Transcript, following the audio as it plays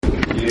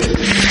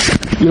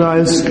Do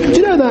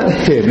you know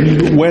that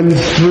hymn, when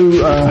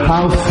through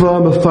how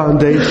firm a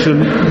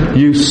foundation,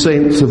 you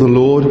saints of the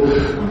Lord,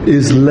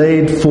 is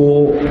laid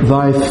for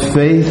thy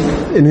faith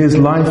in his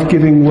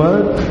life-giving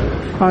word?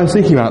 I was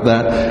thinking about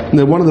that, and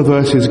then one of the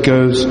verses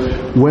goes,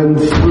 when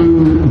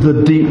through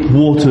the deep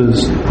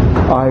waters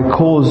I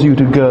cause you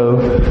to go,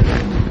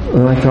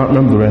 and I can't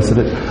remember the rest of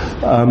it,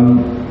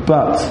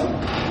 but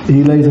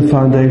he lays a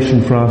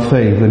foundation for our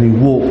faith, and he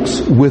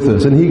walks with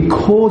us, and he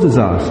causes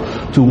us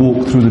to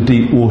walk through the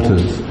deep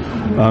waters,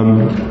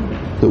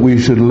 that we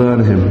should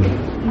learn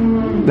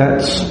him.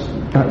 That's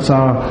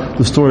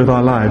the story of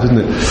our lives, isn't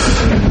it?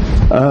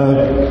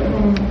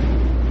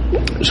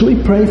 Shall we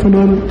pray for a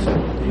moment?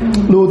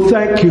 Lord,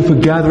 thank you for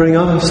gathering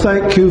us.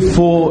 Thank you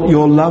for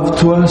your love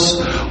to us.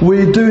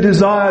 We do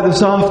desire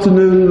this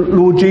afternoon,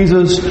 Lord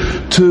Jesus,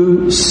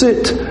 to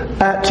sit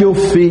at your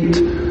feet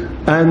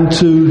and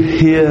to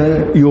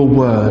hear your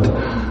word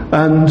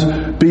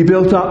and be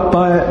built up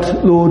by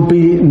it, Lord,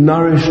 be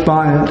nourished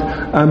by it,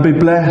 and be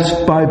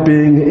blessed by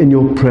being in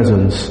your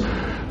presence.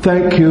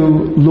 Thank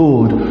you,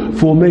 Lord,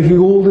 for making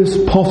all this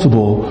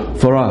possible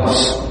for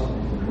us.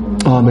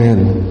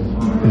 Amen.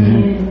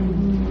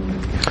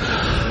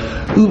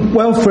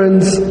 Well,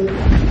 friends,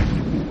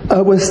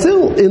 we're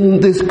still in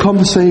this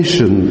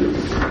conversation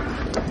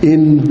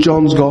in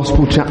John's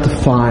Gospel, chapter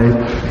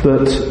 5,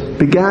 that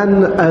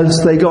began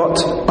as they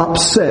got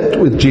upset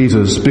with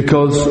Jesus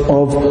because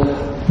of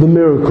the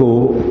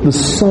miracle, the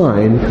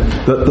sign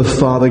that the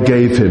Father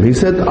gave him. He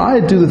said,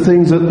 I do the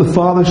things that the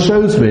Father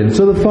shows me. And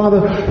so the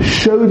Father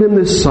showed him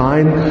this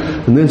sign,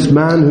 and this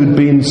man who'd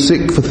been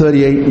sick for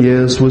 38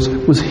 years was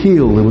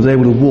healed and was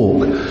able to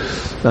walk.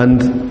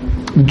 And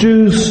the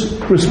Jews'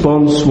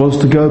 response was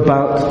to go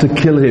about to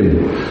kill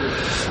him.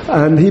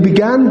 And he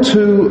began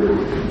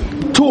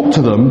to talk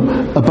to them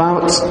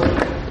about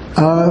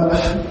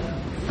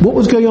what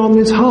was going on in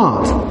his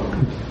heart.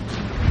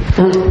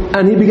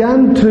 And he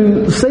began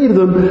to say to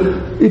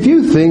them, if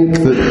you think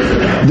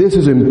that this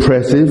is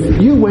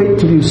impressive, you wait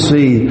till you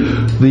see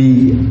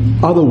the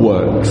other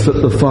works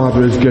that the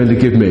Father is going to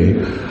give me.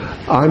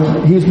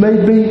 He's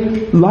made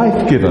me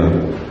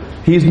life-giver.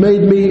 He's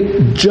made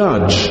me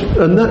judge.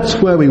 And that's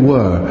where we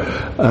were.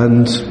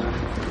 And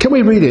can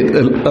we read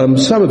it,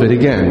 some of it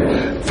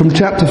again, from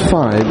chapter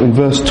 5 and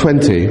verse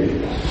 20,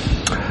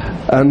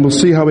 and we'll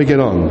see how we get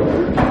on.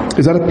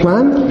 Is that a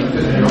plan?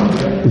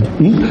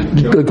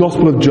 The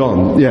Gospel of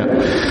John,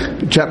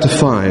 chapter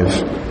 5.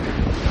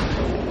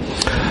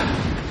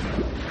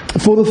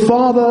 For the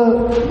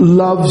Father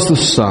loves the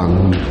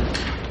Son,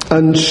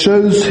 and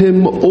shows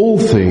him all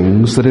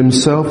things that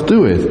himself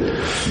doeth.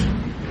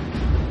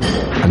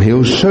 And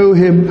he'll show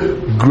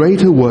him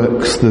greater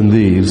works than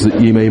these, that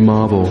ye may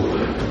marvel.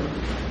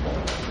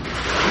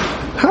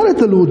 How did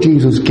the Lord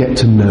Jesus get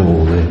to know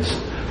all this?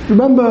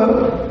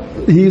 Remember,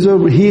 he is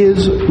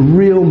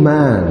real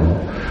man.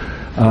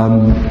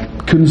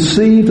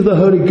 Conceived of the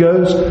Holy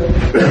Ghost,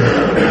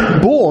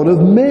 born of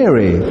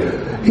Mary.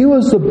 He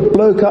was the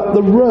bloke up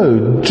the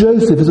road,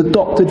 Joseph, his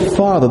adopted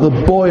father, the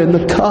boy in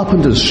the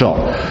carpenter's shop.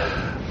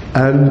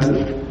 And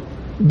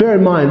bear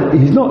in mind,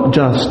 he's not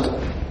just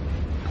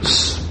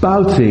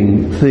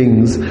spouting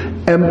things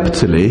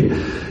emptily.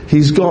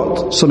 He's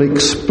got some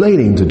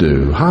explaining to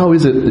do. How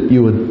is it that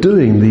you are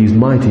doing these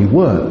mighty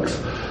works?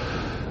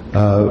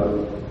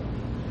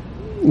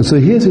 So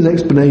here's his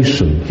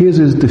explanation. Here's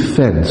his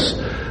defense.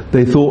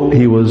 They thought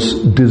he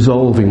was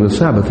dissolving the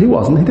Sabbath. He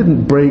wasn't. He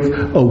didn't break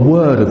a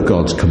word of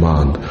God's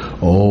command.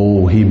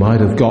 Oh, he might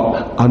have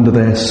got under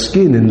their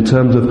skin in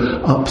terms of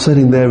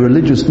upsetting their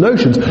religious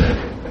notions,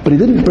 but he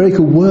didn't break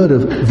a word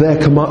of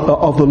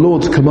the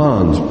Lord's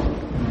command.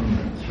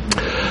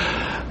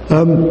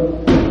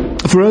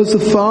 For as the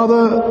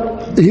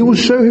Father, he will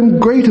show him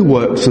greater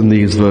works than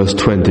these, verse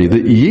 20,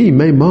 that ye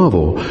may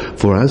marvel.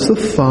 For as the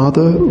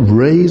Father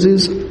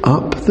raises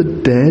up the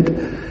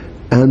dead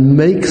and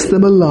makes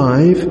them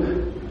alive,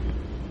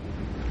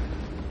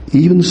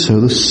 even so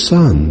the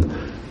Son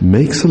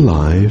makes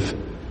alive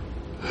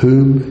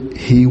whom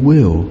he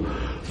will.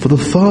 For the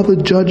Father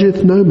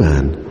judgeth no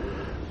man,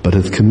 but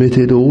hath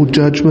committed all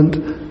judgment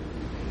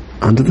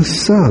unto the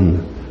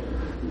Son,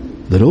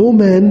 that all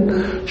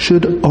men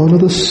should honour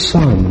the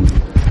Son,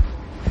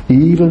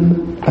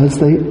 even as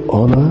they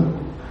honour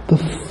the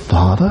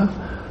Father.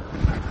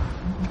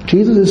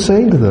 Jesus is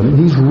saying to them,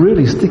 he's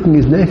really sticking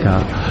his neck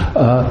out,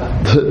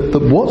 that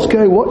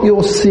what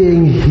you're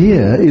seeing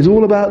here is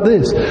all about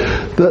this,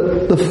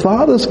 that the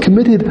Father's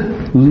committed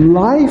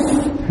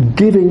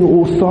life-giving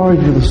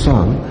authority to the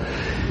Son.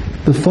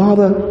 The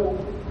Father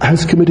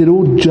has committed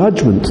all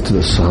judgment to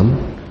the Son,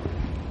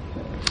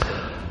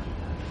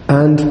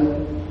 and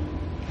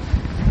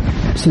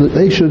so that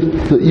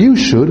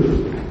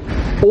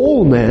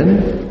all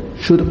men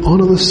should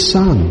honour the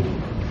Son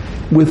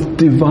with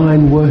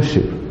divine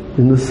worship.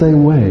 In the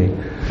same way.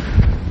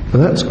 Now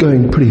that's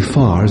going pretty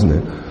far, isn't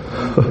it?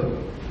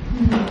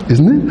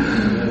 Isn't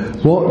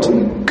it? What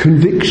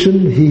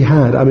conviction he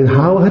had. I mean,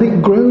 how had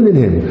it grown in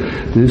him?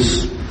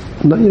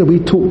 We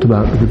talked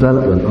about the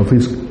development of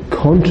his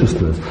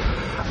consciousness.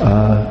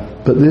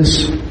 but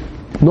this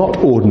not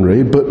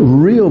ordinary, but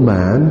real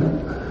man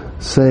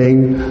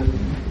saying,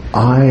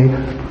 I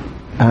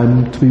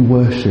am to be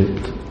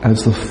worshipped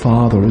as the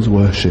Father is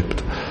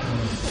worshipped.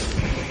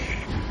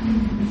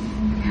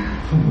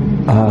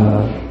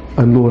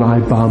 And Lord, I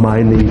bow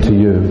my knee to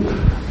you.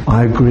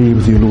 I agree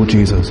with you, Lord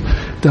Jesus.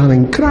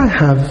 Darling, could I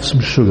have some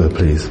sugar,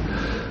 please?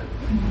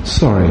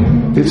 Sorry,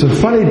 it's a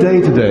funny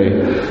day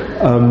today,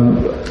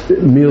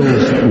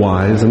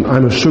 meals-wise, and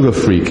I'm a sugar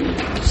freak.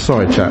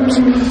 Sorry, chaps.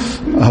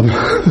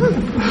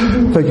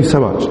 Thank you so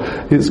much.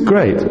 It's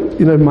great.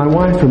 You know, my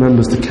wife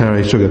remembers to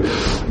carry sugar.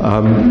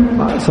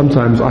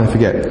 Sometimes I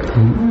forget.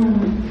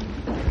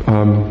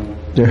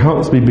 It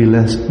helps me be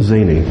less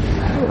zany.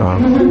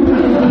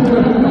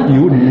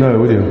 You wouldn't know,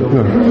 would you?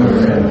 No.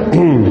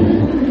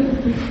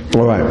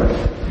 All right.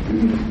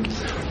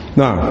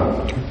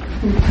 Now,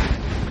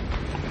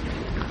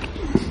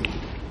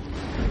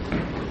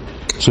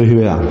 so here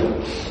we are.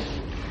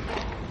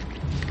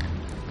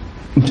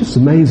 It's just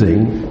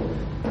amazing.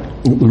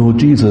 The Lord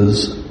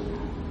Jesus,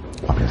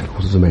 okay, of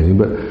course it's amazing,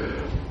 but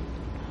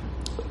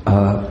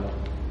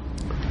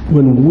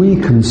when we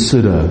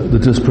consider the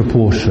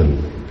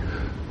disproportion,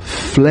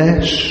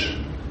 flesh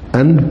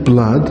and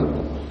blood,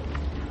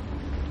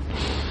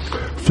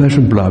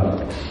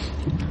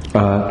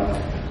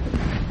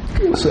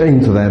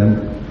 saying to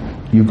them,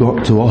 you've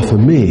got to offer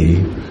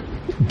me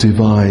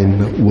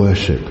divine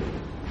worship.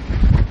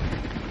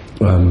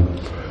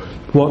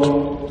 What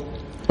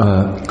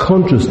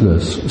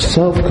consciousness,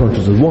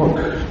 self-consciousness, what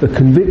the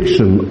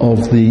conviction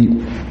of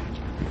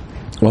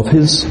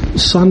his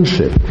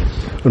sonship,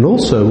 and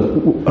also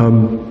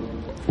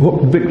what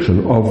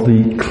conviction of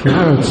the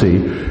clarity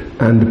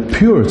and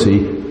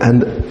purity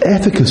and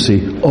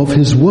efficacy of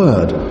his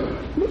word,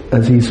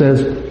 as he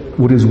says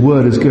what his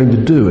word is going to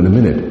do in a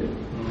minute.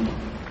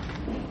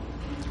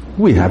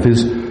 We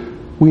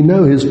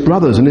know his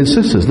brothers and his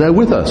sisters, they're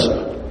with us.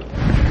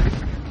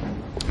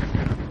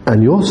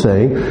 And you're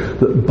saying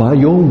that by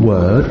your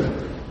word,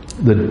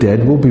 the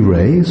dead will be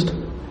raised?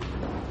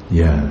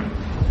 Yeah.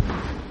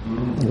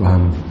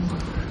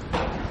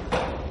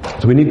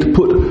 So we need to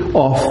put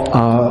off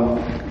our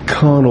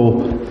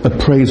carnal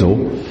appraisal.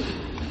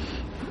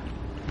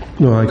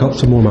 No, I got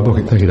some more in my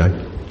pocket, thank you, Dad.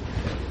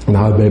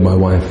 Now I've made my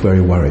wife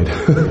very worried.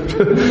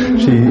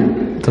 She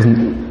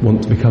doesn't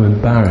want to become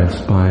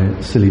embarrassed by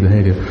silly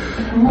behaviour.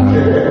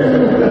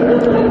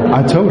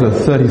 I told her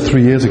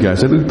 33 years ago, I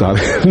said, look,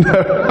 darling. No.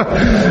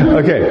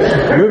 Okay,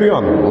 moving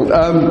on.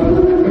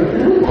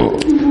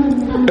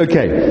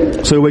 Okay,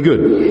 so we're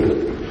good.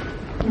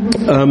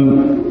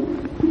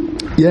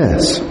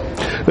 Yes.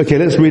 Okay,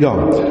 let's read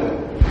on.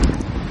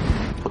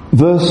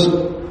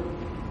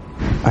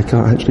 I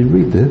can't actually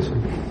read this.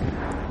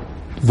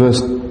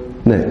 Verse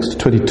next,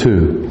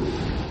 22.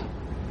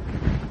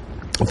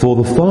 For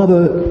the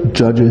Father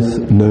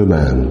judgeth no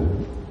man,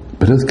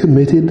 but hath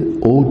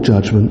committed all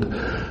judgment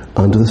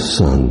unto the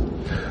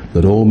Son,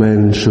 that all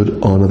men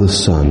should honour the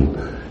Son,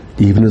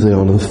 even as they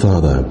honour the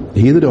Father.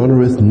 He that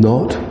honoureth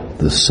not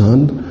the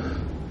Son,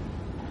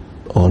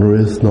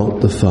 honoureth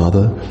not the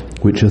Father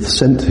which hath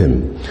sent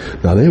him.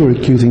 Now they were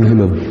accusing him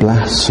of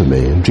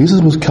blasphemy, and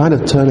Jesus was kind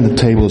of turning the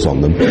tables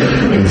on them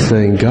and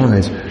saying,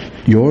 guys,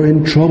 you're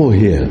in trouble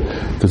here,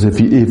 because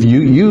if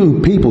you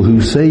people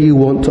who say you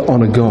want to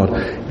honour God,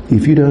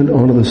 if you don't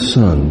honour the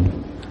Son,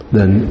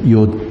 then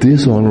you're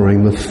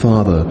dishonouring the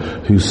Father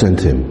who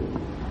sent him.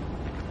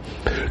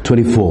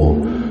 24.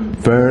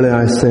 Verily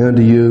I say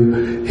unto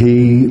you,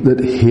 he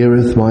that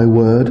heareth my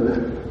word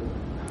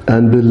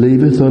and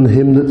believeth on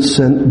him that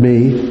sent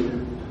me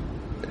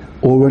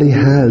already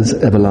has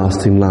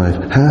everlasting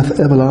life, hath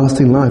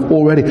everlasting life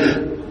already,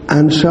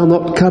 and shall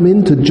not come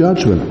into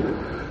judgment,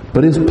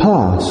 but is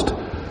passed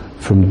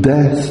from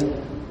death,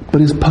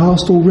 but is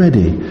passed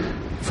already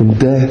from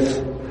death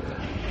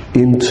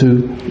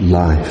into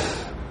life.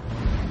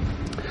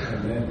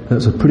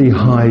 That's a pretty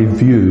high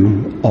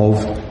view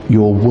of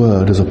your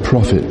word as a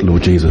prophet,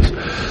 Lord Jesus.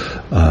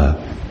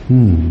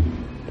 And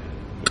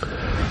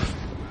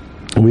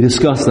we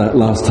discussed that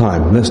last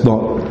time. Let's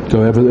not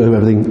go over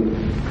everything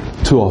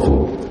too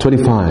often.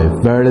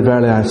 25. Verily,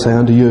 verily, I say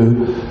unto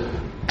you,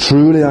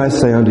 truly I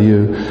say unto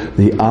you,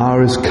 the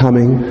hour is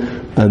coming,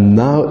 and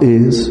now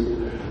is,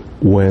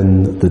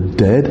 when the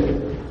dead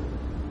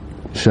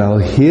shall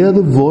hear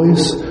the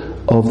voice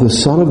of the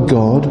Son of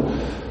God,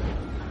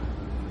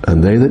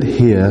 and they that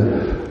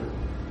hear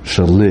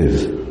shall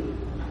live.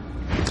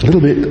 A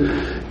little bit,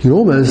 you can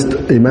almost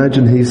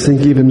imagine he's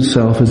thinking of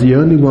himself as the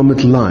only one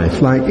with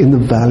life, like in the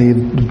valley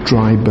of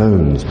dry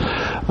bones.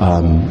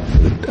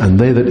 And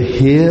they that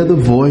hear the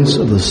voice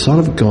of the Son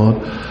of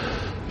God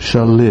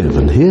shall live.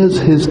 And here's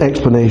his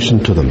explanation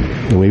to them.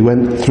 And we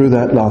went through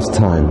that last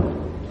time.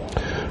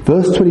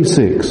 Verse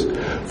 26.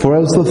 For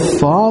as the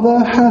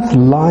Father hath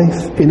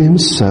life in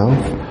himself.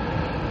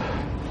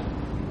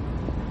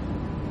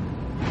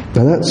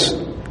 Now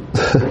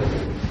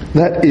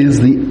that is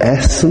the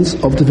essence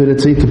of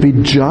divinity, to be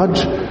judge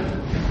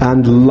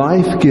and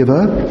life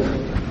giver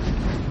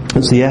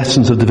It's the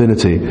essence of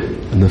divinity,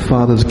 and the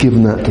Father's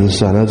given that to the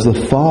Son. As the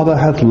Father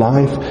hath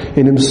life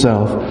in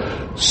himself,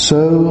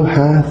 so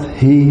hath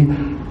he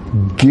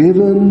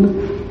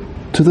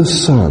given to the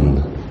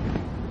Son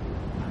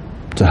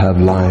to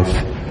have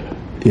life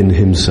in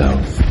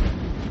himself.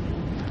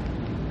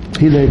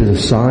 He laid it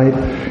aside.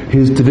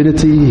 His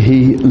divinity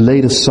he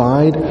laid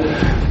aside.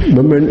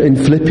 Remember in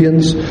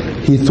Philippians,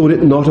 he thought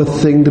it not a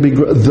thing to be,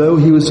 though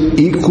he was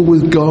equal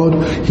with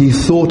God, he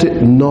thought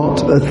it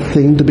not a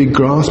thing to be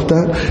grasped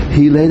at.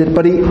 He laid it,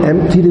 but he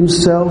emptied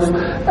himself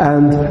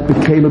and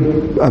became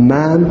a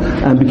man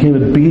and became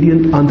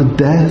obedient unto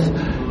death,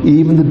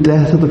 even the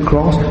death of the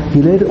cross.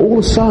 He laid it all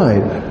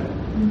aside.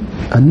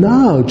 And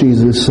now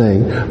Jesus is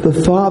saying, the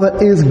Father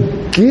is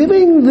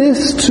giving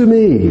this to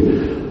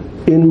me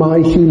in my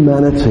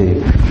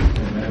humanity.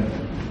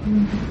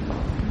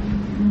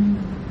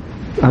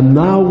 And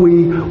now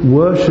we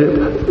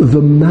worship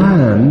the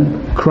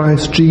man,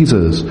 Christ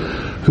Jesus,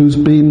 who's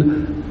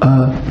been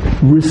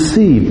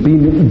received,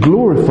 been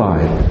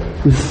glorified,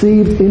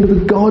 received into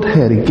the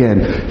Godhead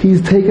again.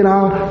 He's taken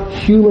our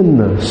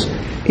humanness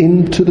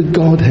into the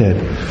Godhead.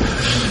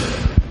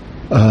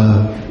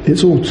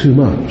 It's all too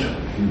much,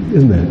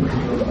 isn't it?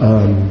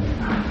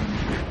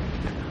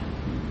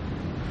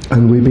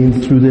 And we've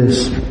been through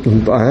this,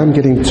 and I am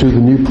getting to the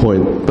new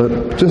point,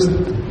 but just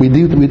we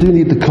do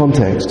need the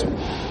context.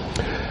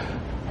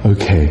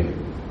 Okay.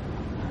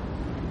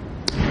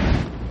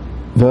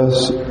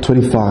 Verse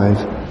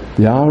 25,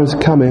 the hour is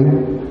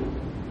coming,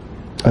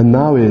 and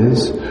now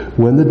is,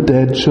 when the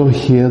dead shall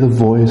hear the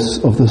voice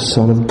of the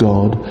Son of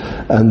God,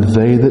 and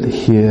they that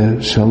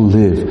hear shall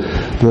live.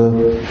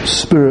 The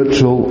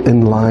spiritual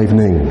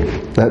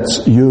enlivening.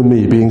 That's you and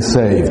me being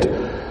saved.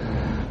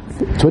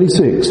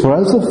 26, for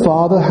as the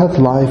Father hath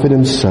life in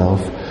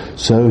himself,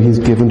 so he's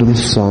given to the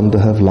Son to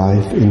have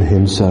life in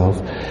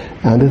himself,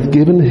 and hath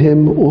given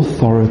him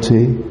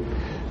authority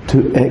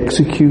to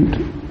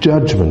execute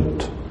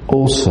judgment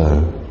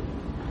also.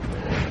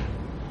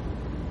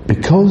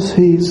 Because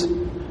he's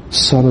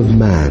Son of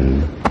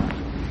Man,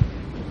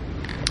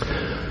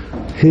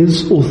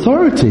 his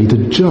authority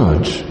to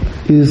judge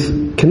is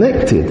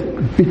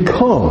connected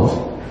because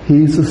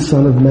he's the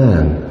Son of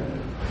Man.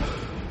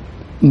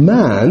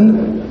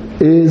 Man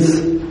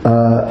is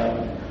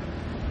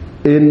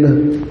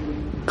in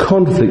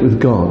conflict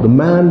with God. The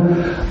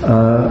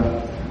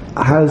man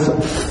has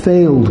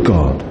failed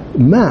God.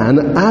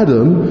 Man,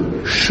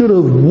 Adam, should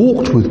have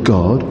walked with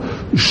God,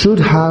 should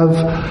have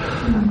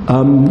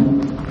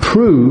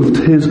proved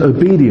his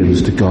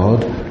obedience to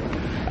God,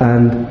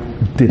 and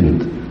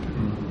didn't.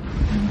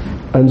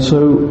 And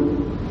so,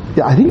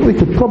 I think we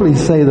could probably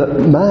say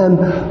that man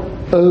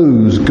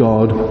owes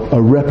God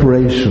a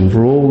reparation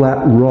for all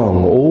that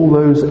wrong, all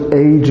those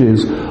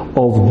ages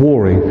of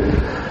warring.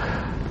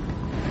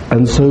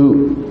 And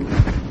so,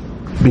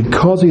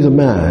 because he's a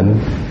man,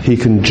 he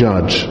can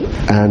judge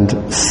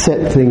and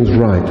set things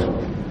right.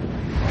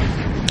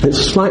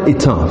 It's slightly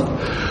tough.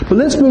 But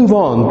let's move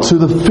on to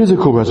the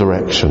physical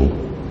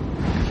resurrection.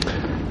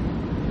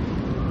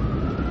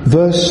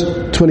 Verse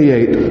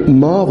 28,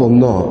 marvel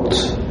not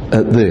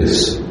at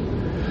this.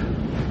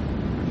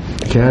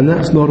 Okay, and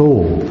that's not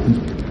all.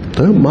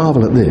 Don't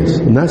marvel at this.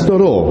 And that's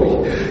not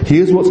all.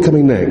 Here's what's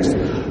coming next.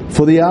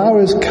 For the hour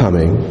is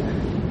coming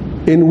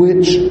in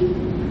which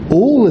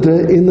all that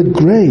are in the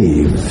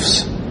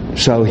graves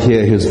shall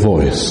hear his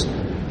voice,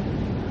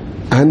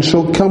 and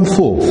shall come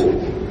forth.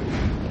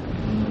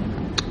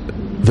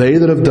 They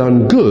that have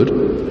done good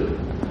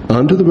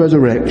unto the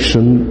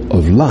resurrection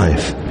of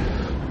life,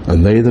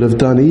 and they that have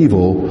done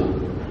evil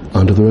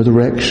unto the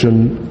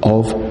resurrection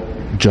of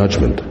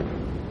judgment.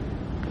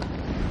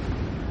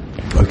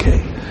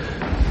 Okay.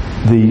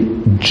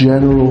 The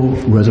general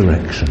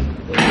resurrection.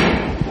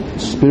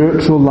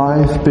 Spiritual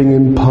life being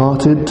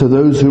imparted to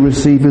those who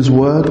receive his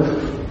word.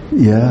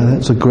 Yeah,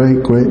 that's a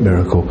great, great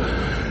miracle.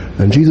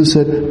 And Jesus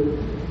said,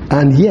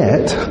 and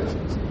yet,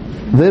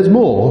 there's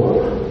more.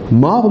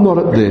 Marvel not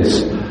at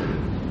this.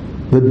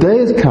 The day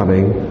is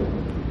coming.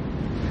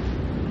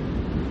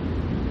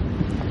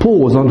 Paul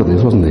was under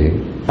this, wasn't he?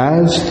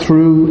 As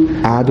through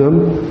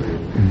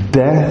Adam,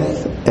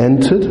 death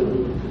entered,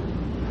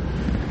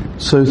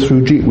 so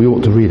through Jesus, we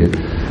ought to read it.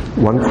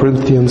 1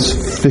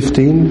 Corinthians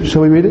 15,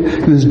 shall we read it?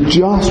 It is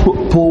just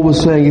what Paul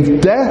was saying.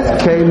 If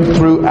death came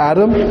through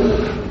Adam,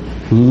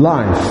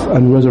 life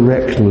and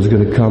resurrection was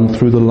going to come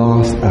through the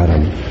last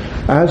Adam.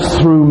 As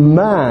through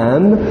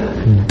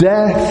man,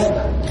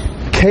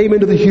 death came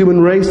into the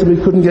human race and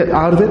we couldn't get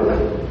out of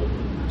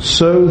it,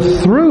 so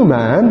through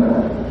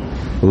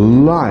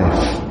man,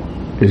 life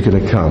is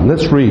going to come.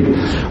 Let's read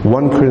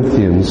 1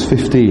 Corinthians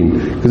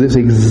 15, because it's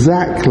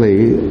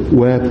exactly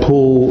where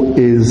Paul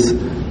is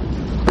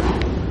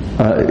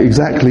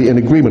exactly in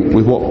agreement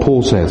with what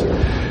Paul says.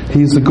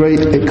 He's the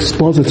great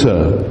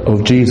expositor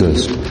of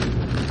Jesus.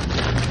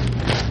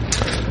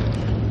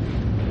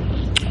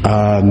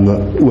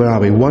 Where are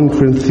we? 1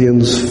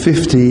 Corinthians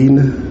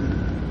 15.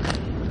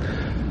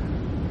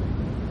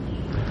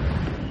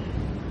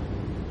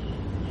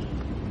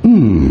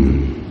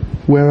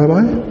 Where am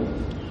I?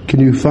 Can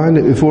you find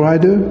it before I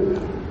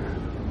do?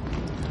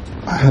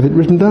 I have it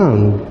written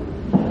down.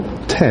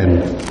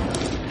 10.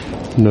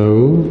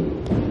 No.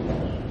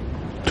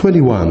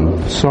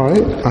 21.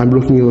 Sorry, I'm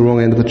looking at the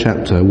wrong end of the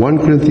chapter. 1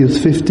 Corinthians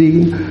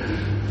 15.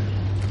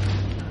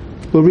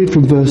 We'll read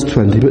from verse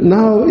 20. But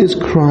now is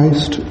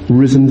Christ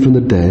risen from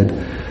the dead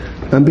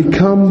and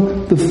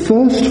become the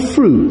first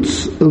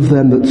fruits of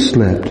them that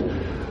slept.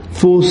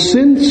 For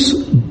since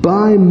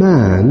by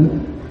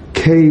man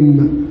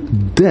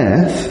came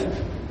death,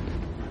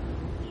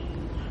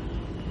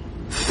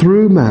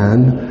 through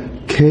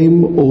man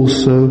came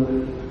also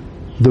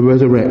the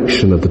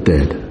resurrection of the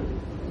dead.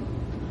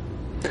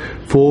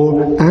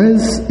 For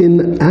as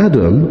in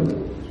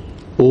Adam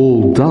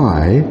all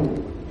die,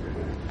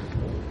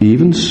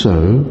 even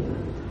so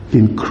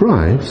in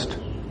Christ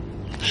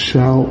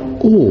shall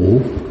all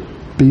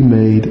be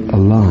made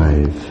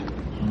alive.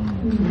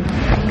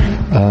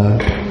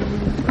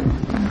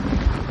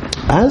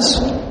 As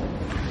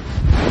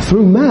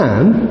through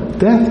man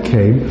death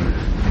came,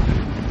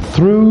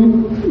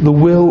 through the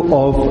will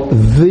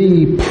of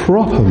the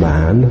proper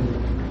man,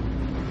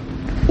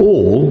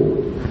 all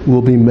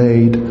will be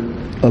made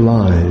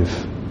alive.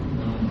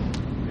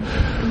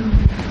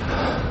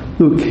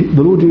 Look,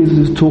 the Lord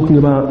Jesus is talking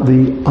about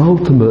the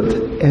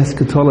ultimate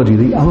eschatology,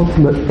 the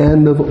ultimate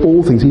end of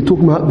all things. He's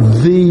talking about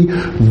the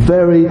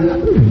very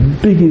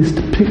biggest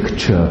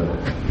picture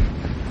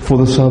for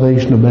the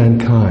salvation of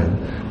mankind.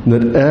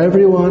 That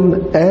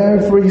everyone,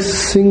 every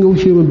single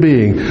human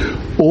being,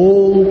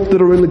 all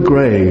that are in the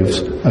graves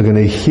are going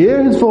to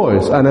hear His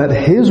voice, and at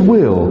His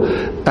will,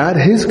 at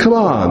His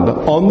command,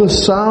 on the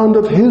sound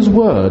of His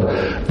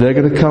word, they're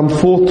going to come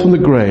forth from the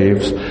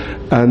graves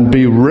and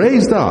be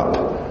raised up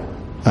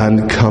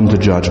and come to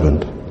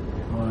judgment.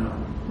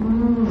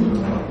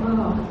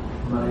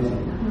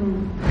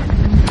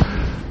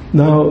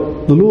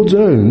 Now, the Lord's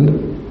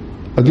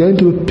own are going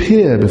to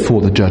appear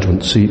before the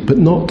judgment seat, but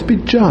not to be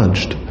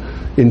judged.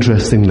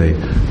 Interestingly,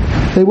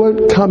 they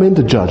won't come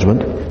into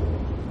judgment.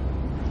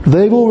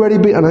 They've already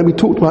been, and we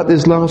talked about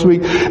this last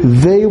week,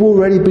 they've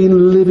already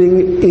been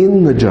living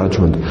in the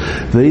judgment.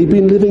 They've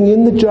been living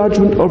in the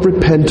judgment of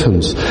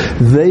repentance.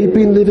 They've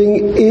been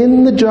living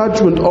in the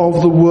judgment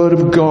of the Word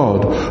of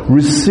God.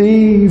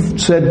 Received,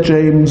 said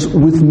James,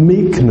 with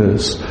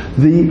meekness,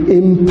 the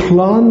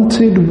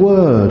implanted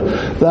Word,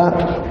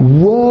 that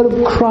Word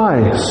of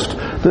Christ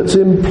that's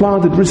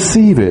implanted,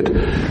 receive it.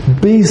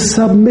 Be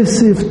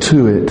submissive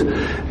to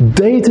it.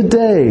 Day to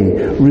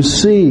day,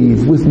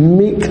 receive with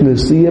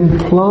meekness the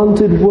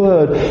implanted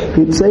Word.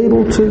 It's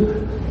able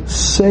to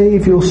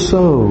save your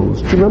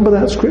souls. Do you remember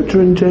that scripture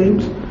in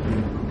James?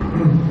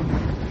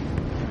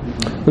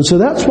 And so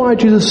that's why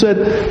Jesus said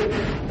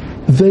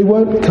they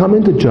won't come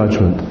into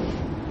judgment.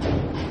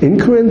 In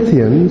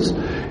Corinthians,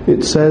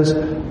 it says,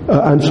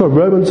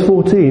 Romans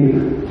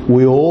 14,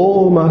 we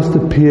all must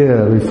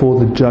appear before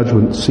the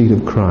judgment seat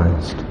of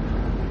Christ.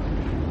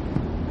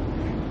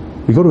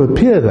 We've got to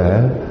appear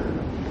there,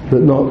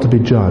 but not to be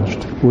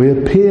judged. We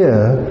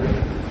appear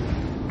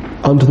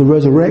unto the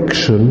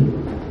resurrection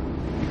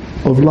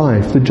of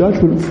life. The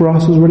judgment for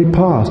us has already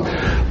passed.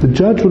 The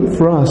judgment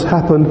for us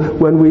happened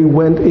when we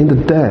went into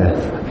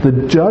death. The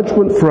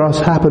judgment for us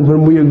happened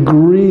when we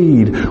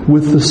agreed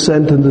with the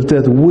sentence of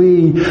death.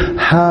 We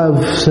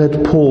have,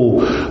 said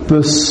Paul,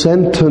 the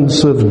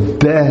sentence of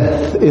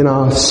death in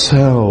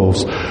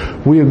ourselves.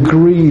 We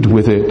agreed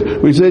with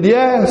it. We said,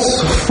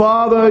 yes,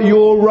 Father,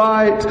 you're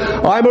right.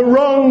 I'm a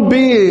wrong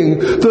being.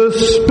 The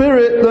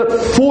spirit that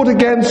fought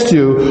against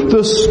you,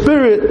 the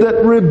spirit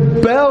that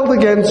rebelled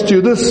against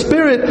you, the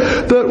spirit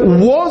that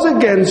was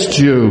against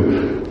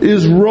you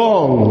is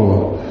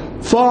wrong.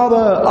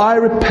 Father, I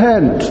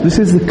repent. This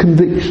is the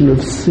conviction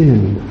of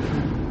sin.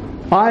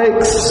 I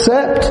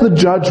accept the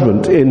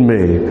judgment in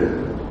me,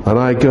 and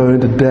I go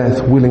into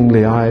death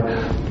willingly.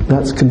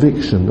 That's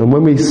conviction. And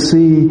when we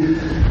see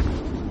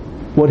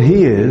what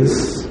He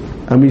is,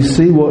 and we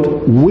see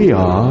what we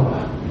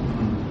are,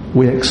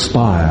 we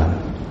expire.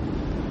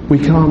 We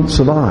can't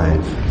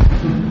survive.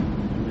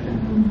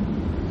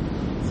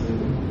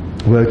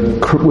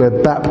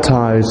 We're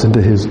baptized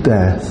into His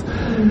death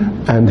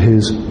and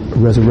His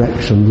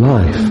resurrection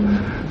life.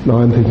 Now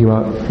I'm thinking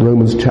about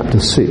Romans chapter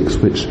 6,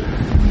 which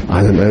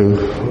I don't know,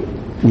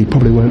 we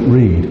probably won't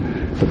read,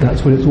 but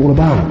that's what it's all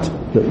about.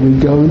 That we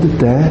go into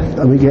death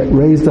and we get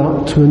raised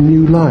up to a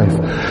new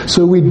life.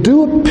 So we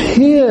do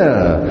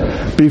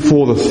appear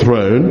before the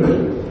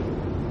throne.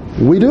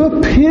 We do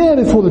appear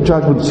before the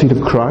judgment seat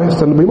of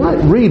Christ, and we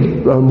might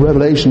read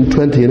Revelation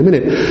 20 in a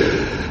minute.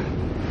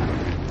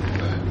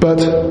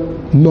 But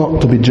not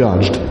to be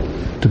judged,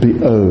 to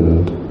be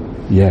owned.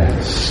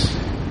 Yes,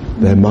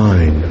 they're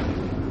mine.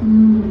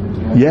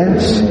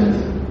 Yes,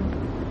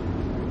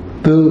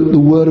 the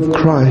word of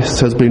Christ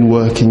has been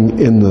working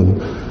in them.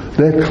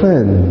 They're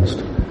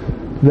cleansed.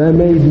 They're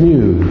made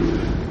new.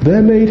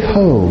 They're made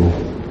whole.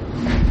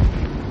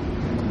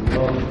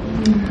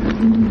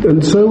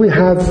 And so we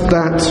have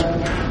that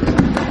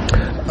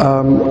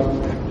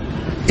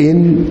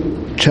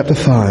in chapter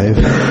 5.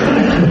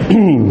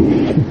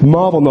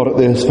 Marvel not at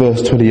this,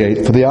 verse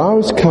 28. For the hour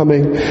is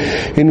coming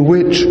in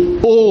which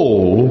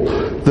all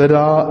that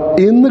are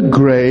in the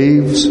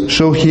graves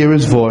shall hear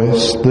his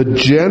voice, the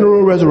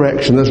general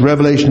resurrection, that's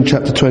Revelation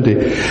chapter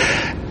 20,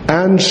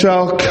 and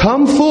shall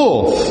come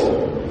forth,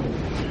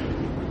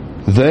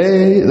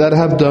 they that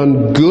have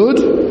done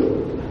good.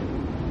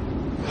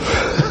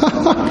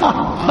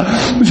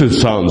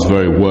 This sounds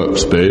very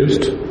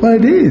works-based. Well,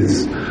 it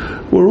is.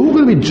 We're all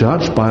going to be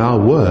judged by our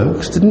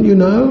works, didn't you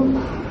know?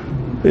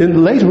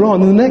 Later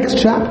on, in the next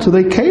chapter,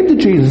 they came to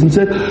Jesus and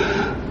said,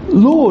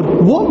 Lord,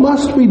 what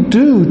must we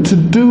do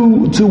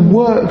to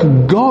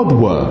work God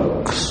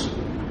works?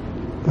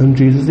 And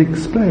Jesus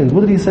explains.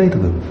 What did he say to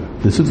them?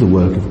 This is the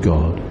work of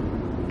God.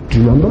 Do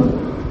you remember?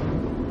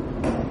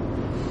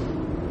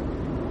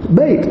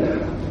 Mate,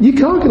 you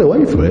can't get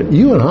away from it.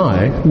 You and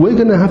I, we're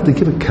going to have to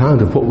give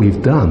account of what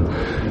we've done.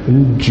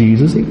 And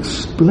Jesus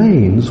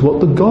explains what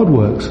the God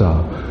works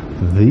are.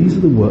 This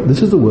is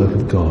the work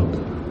of God,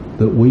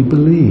 that we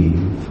believe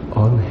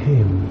on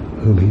him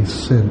whom he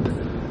sent.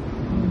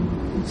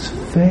 It's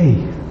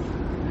faith.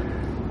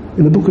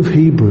 In the book of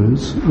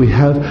Hebrews, we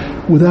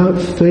have,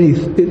 without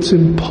faith, it's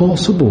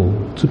impossible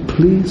to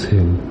please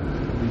him.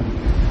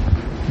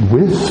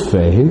 With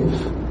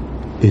faith,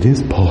 it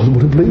is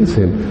possible to please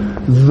him.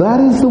 That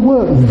is the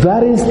work.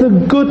 That is the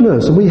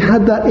goodness. And we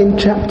had that in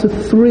chapter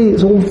 3.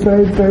 It's all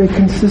very, very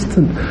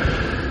consistent.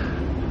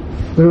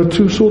 There are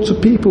two sorts of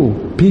people.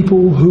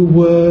 People who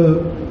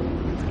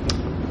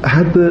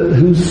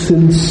whose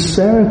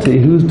sincerity,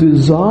 whose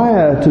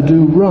desire to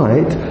do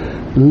right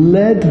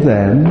led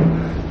them,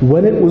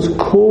 when it was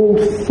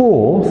called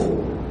forth,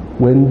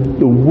 when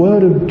the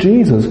word of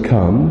Jesus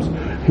comes,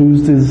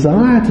 whose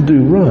desire to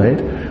do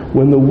right,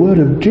 when the word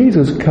of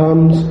Jesus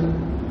comes,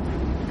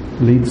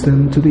 leads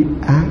them to the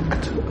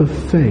act of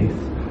faith.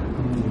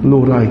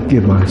 Lord, I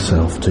give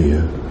myself to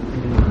you.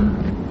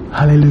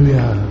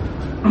 Hallelujah.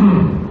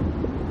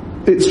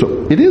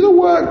 It is a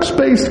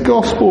works-based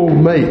gospel,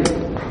 mate.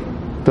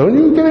 Don't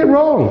you get it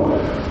wrong.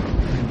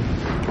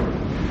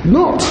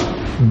 Not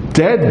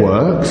dead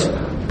works,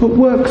 but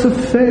works of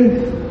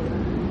faith.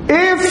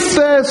 If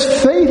there's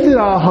faith in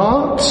our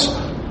hearts,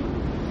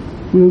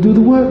 we'll do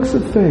the works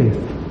of faith.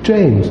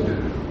 James,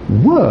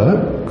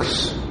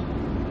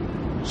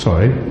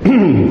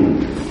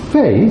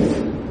 faith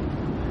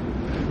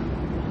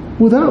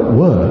without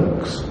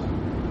works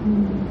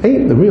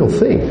ain't the real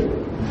thing.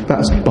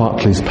 That's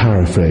Barclay's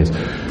paraphrase.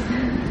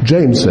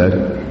 James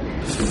said,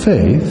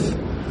 faith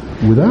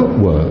without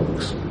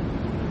works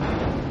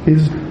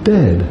is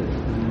dead.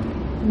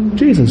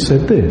 Jesus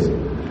said this,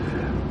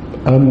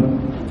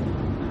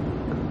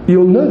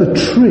 you'll know the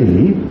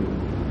tree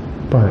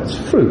by its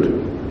fruit.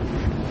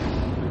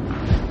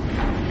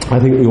 I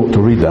think we ought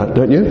to read that,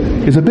 don't you?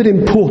 It's a bit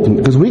important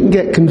because we can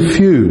get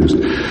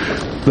confused.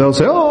 They'll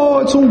say, oh,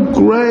 it's all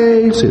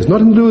grace, it's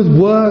nothing to do with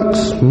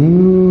works.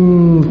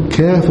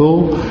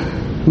 Careful.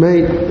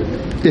 Mate,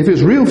 if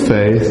it's real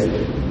faith,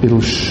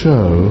 it'll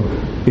show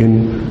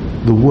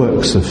in the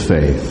works of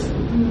faith.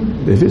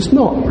 If it's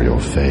not real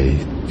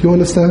faith, do you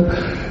understand?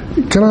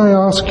 Can I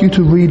ask you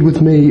to read with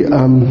me,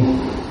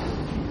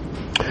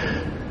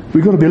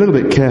 we've got to be a little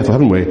bit careful,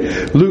 haven't we?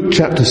 Luke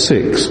chapter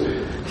 6.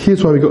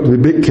 Here's why we've got to be a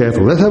bit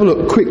careful. Let's have a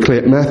look quickly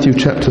at Matthew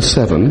chapter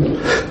 7.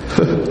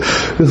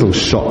 This will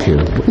shock you.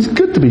 It's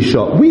good to be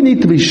shocked. We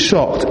need to be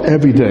shocked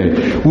every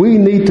day. We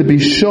need to be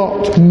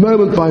shocked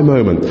moment by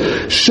moment.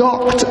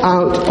 Shocked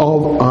out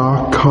of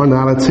our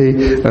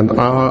carnality and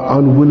our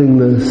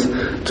unwillingness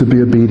to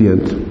be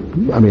obedient.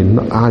 I mean,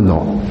 I'm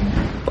not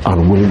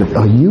unwilling.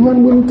 Are you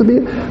unwilling to be?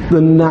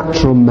 The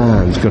natural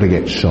man's got to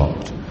get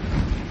shocked.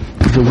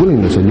 There's a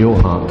willingness in your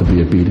heart to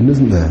be obedient,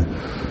 isn't there?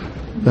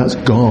 That's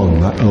gone,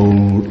 that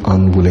old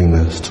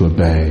unwillingness to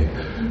obey,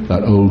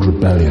 that old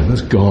rebellion,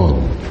 that's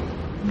gone.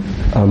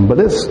 But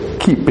let's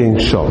keep being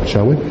shocked,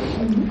 shall we?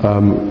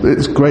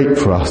 It's great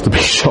for us to be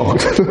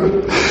shocked.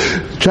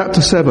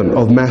 Chapter 7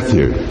 of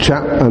Matthew,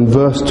 and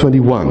verse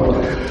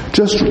 21.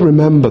 Just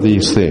remember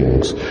these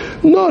things.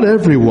 Not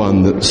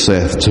everyone that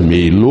saith to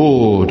me,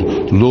 Lord,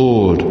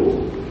 Lord,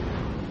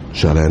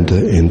 shall enter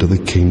into the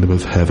kingdom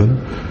of heaven.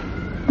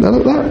 Now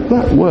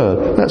that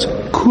word, that's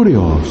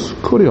kurios,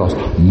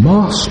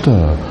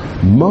 master.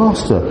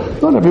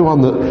 Not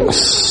everyone that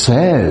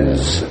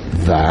says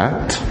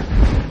that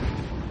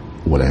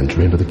will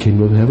enter into the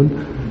kingdom of heaven.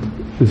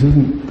 This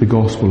isn't the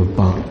gospel of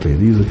Barclay.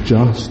 These are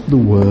just the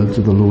words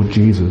of the Lord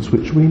Jesus,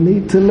 which we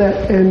need to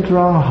let enter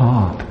our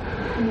heart.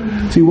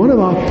 See, one of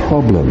our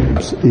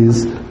problems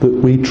is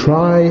that we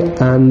try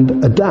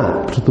and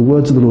adapt the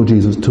words of the Lord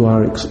Jesus to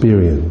our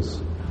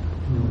experience.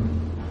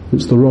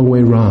 It's the wrong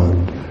way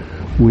round.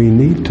 We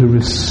need to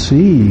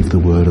receive the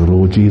word of the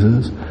Lord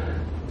Jesus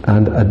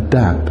and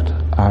adapt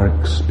our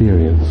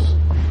experience.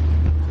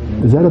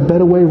 Is that a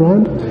better way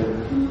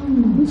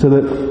round? So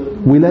that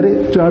we let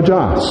it judge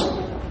us.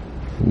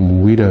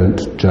 We don't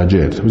judge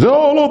it. We say,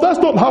 oh Lord, that's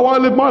not how I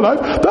live my life.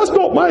 That's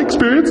not my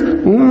experience.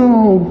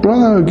 No,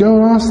 brother,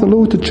 go and ask the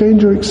Lord to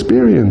change your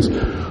experience.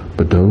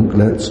 But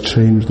let's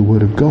change the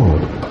word of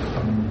God.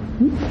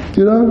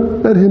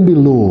 Let him be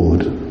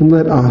Lord, and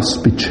let us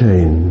be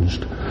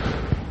changed.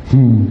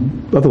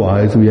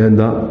 Otherwise we end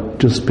up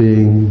just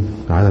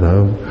being,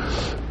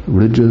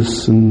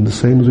 religious and the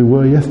same as we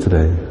were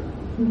yesterday.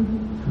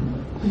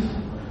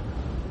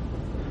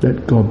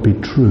 Let God be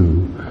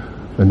true,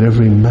 and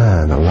every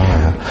man a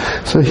liar.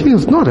 So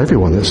here's not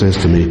everyone that says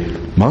to me,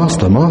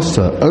 Master,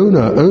 Master,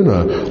 Owner,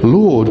 Owner,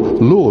 Lord,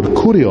 Lord,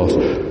 Kurios,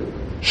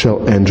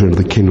 shall enter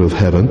into the kingdom of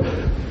heaven,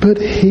 but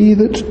he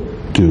that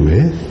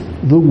doeth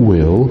the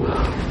will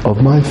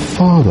of my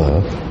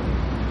Father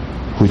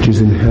which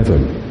is in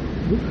heaven.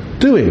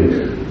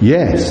 Doing,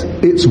 yes,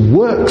 it's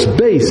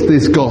works-based,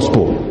 this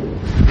gospel.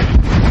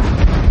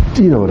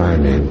 Do you know what I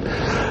mean?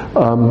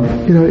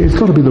 It's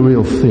got to be the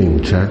real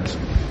thing, chaps.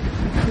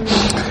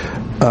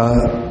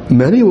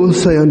 Many will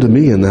say unto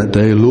me in that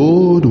day,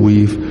 Lord,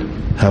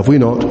 have we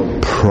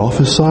not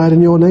prophesied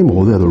in your name?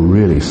 Well, they're the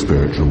really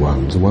spiritual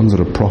ones, the ones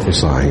that are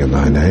prophesying in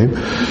thy name.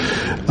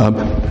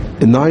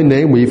 In thy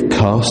name we've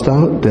cast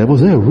out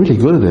devils. They're really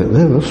good at it.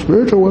 They're the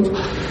spiritual ones,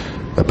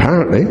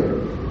 apparently.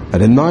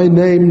 And in thy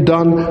name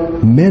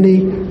done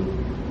many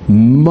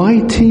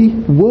mighty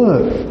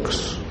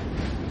works.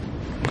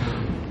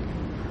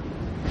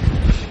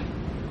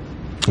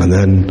 And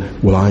then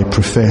will I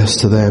profess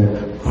to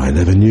them, I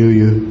never knew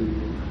you.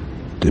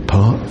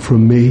 Depart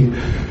from me,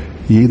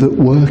 ye that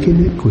work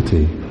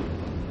iniquity.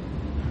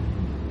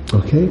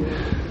 Okay?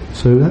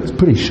 So that's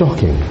pretty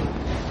shocking.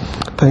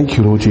 Thank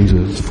you, Lord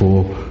Jesus,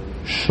 for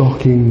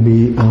shocking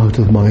me out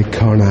of my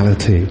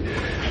carnality.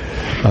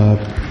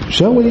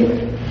 Shall we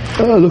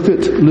look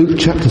at Luke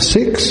chapter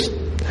 6?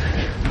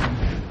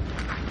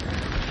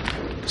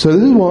 So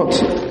this is what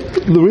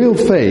the real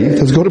faith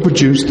has got to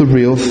produce, the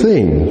real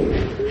thing.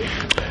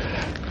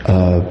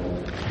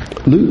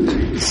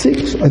 Luke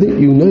 6, I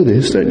think you know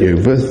this, don't you?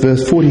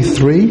 Verse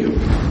 43.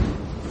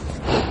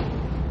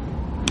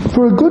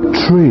 For a good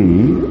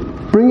tree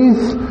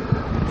bringeth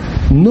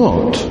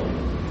not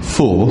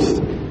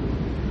forth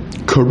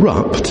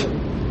corrupt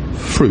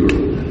fruit.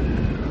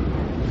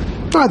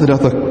 Neither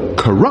doth a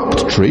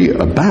corrupt tree,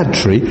 a bad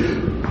tree,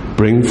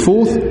 bring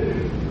forth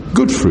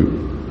good fruit.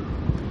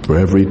 For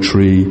every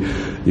tree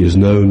is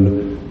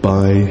known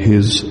by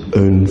his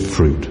own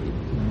fruit.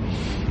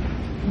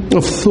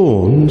 Of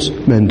thorns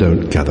men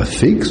don't gather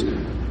figs,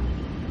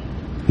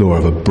 nor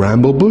of a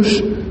bramble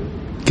bush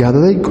gather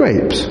they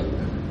grapes.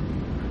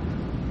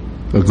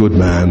 A good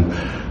man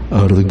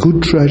out of the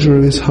good treasure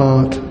of his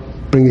heart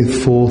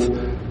bringeth forth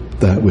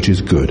that which is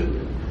good.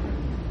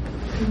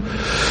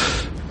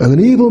 And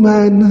an evil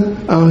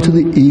man out of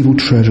the evil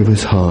treasure of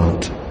his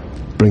heart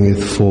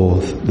bringeth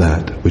forth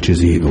that which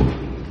is evil.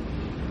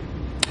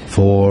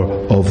 For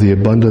of the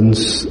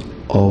abundance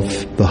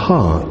of the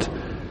heart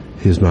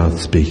his mouth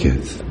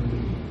speaketh.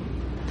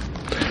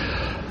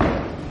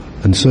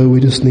 And so we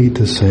just need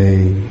to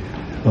say,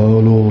 oh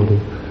Lord,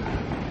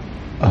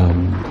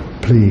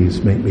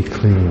 please make me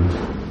clean.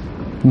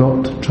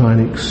 Not try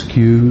and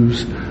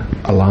excuse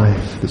a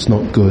life that's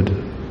not good,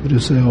 but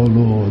just say, oh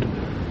Lord,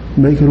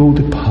 make it all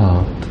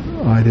depart.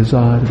 I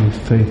desire to be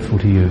faithful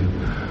to you.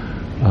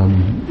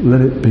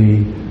 Let it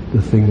be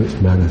the thing that's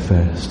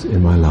manifest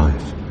in my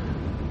life.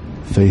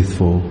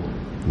 Faithful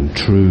and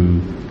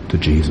true to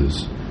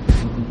Jesus.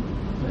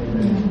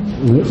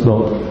 Let's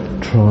not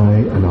try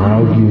and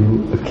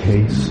argue a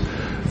case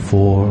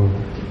for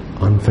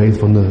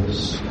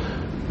unfaithfulness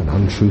and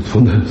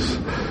untruthfulness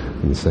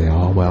and say,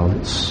 oh well,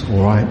 it's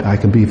alright, I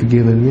can be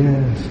forgiven.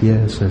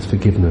 Yes, there's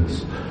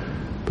forgiveness.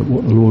 But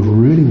what the Lord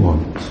really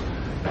wants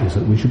is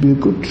that we should be a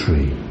good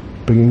tree,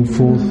 bringing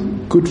forth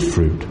good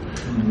fruit,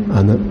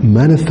 and that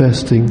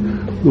manifesting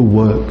the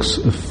works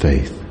of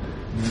faith.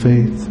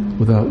 Faith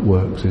without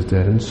works is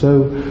dead. And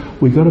so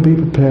we've got to be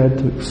prepared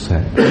to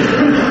accept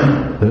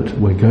that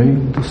we're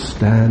going to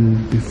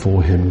stand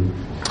before Him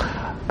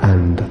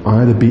and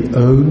either be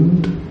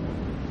owned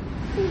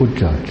or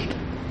judged.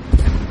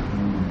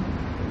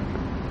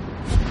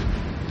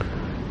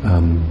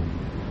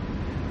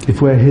 If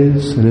we're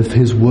His, and if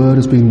His Word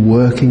has been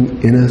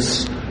working in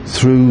us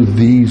through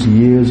these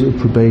years of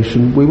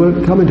probation, we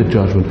won't come into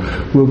judgment.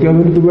 We'll go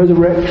into the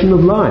resurrection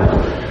of life.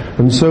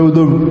 And so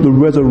the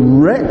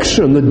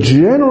resurrection, the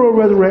general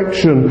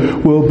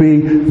resurrection, will be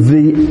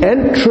the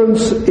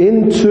entrance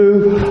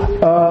into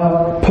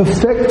a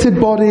perfected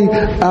body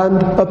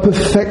and a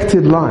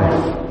perfected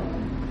life.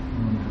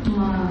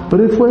 Wow.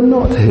 But if we're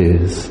not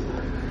His,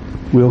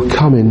 we'll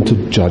come into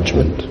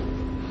judgment.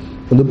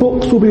 And the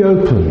books will be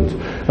opened,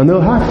 and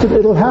it'll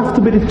have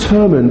to be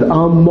determined,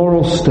 our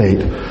moral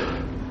state.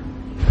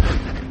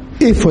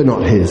 If we're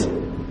not His,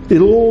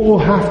 it'll all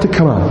have to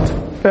come out.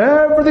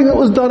 Everything that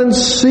was done in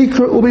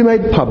secret will be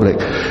made public.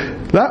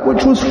 That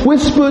which was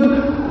whispered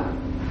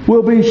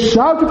will be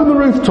shouted from the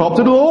rooftops.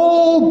 It'll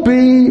all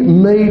be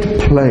made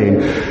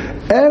plain.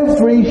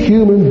 Every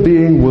human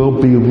being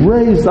will be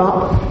raised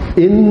up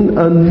in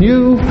a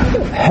new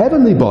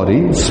heavenly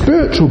body,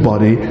 spiritual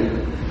body,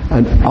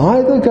 and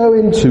either go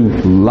into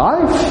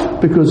life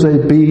because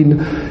they've been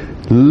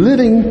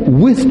living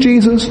with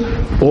Jesus,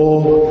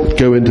 or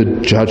go into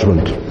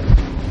judgment.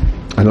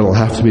 and it'll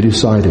have to be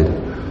decided.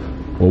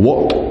 Well,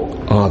 what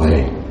are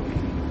they?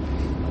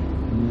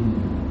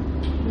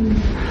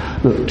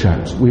 Look,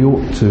 chaps, we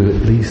ought to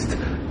at least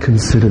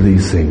consider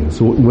these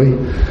things, oughtn't we?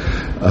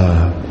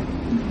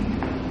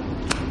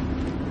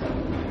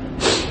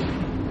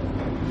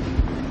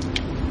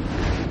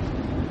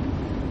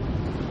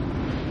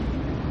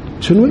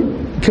 Shouldn't we?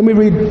 Can we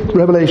read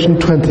Revelation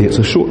 20? It's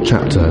a short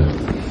chapter.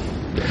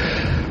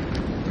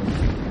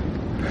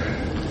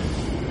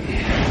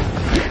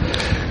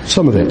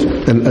 Some of it,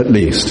 at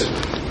least.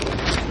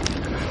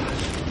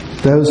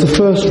 There was the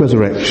first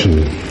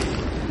resurrection.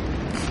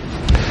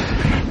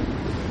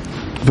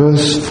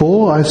 Verse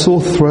 4, I saw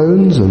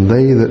thrones, and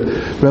they that,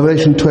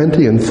 Revelation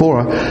 20 and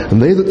 4,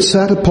 and they that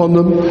sat upon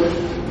them,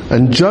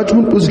 and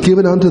judgment was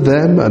given unto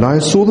them, and I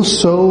saw the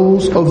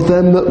souls of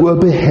them that were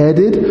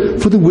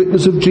beheaded for the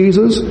witness of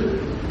Jesus,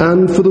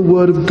 and for the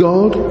word of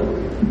God,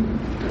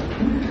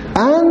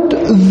 and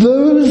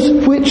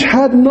those which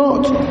had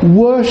not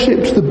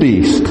worshipped the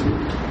beast,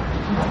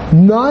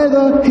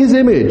 neither his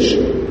image,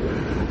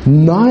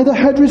 neither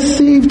had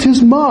received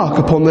his mark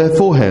upon their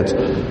foreheads,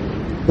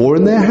 or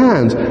in their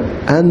hands,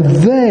 and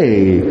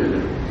they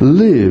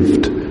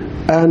lived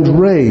and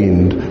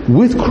reigned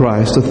with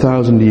Christ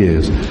 1,000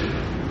 years.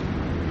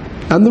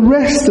 And the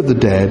rest of the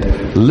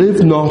dead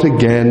lived not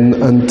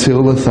again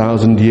until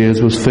 1,000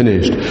 years was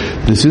finished.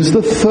 This is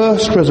the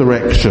first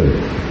resurrection.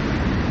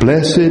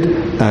 Blessed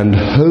and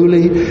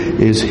holy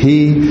is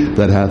he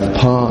that hath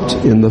part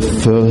in the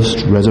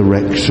first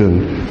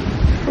resurrection.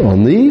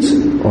 On these,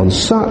 on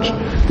such,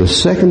 the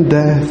second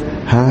death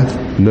hath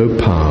no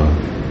power.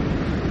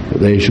 But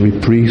they shall be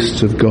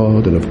priests of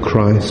God and of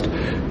Christ,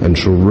 and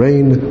shall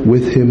reign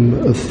with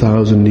him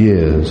 1,000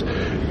 years.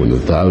 When the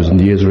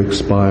 1,000 years are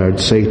expired,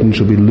 Satan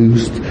shall be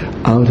loosed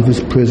out of his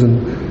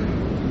prison.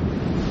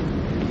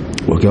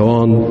 We'll go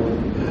on.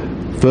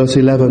 Verse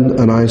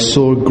 11, and I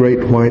saw a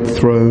great white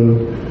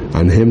throne,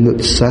 and him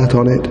that sat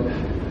on it,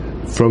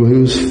 from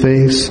whose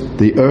face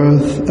the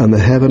earth and the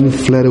heaven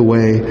fled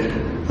away,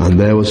 and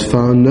there was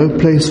found no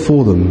place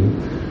for them.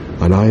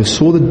 And I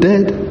saw the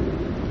dead,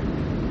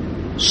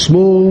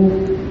 small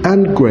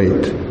and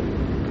great,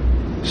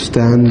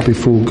 stand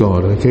before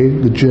God. Okay,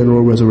 the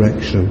general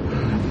resurrection.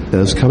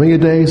 There's coming a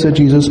day, said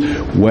Jesus,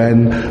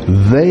 when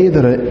they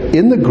that are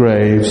in the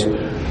graves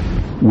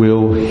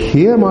will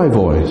hear my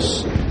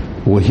voice,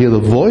 will hear the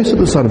voice of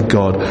the Son of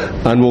God,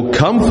 and will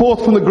come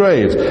forth from the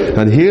graves.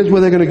 And here's where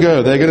they're going to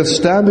go. They're going to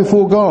stand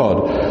before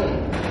God.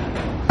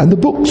 And the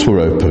books were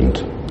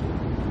opened.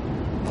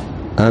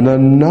 And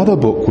another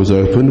book was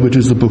opened, which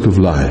is the book of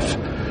life.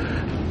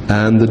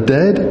 And the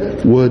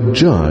dead were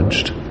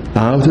judged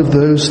out of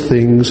those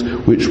things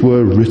which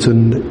were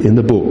written in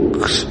the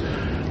books,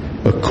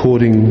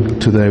 according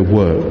to their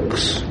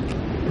works.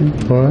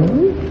 Alright?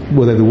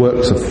 Were they the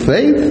works of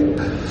faith?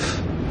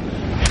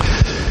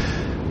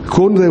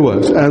 According to their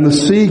works. And the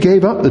sea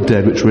gave up the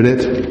dead which were in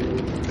it,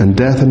 and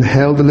death and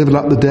hell delivered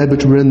up the dead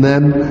which were in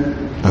them,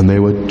 and they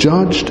were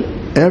judged,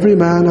 every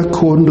man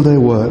according to their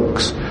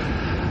works.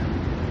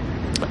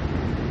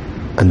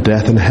 And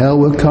death and hell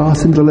were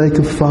cast into the lake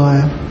of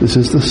fire. This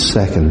is the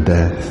second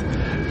death.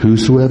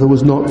 Whosoever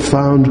was not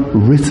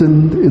found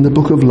written in the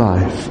book of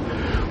life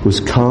was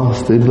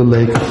cast into the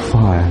lake of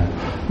fire.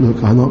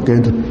 Look, I'm not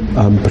going to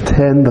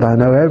pretend that I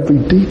know every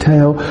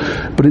detail,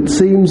 but it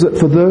seems that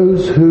for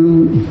those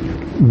who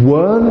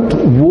weren't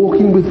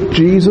walking with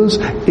Jesus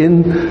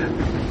in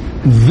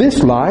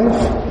this life,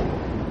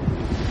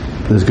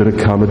 there's going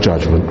to come a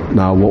judgment.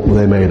 Now, what were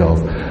they made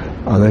of?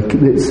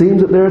 And it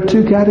seems that there are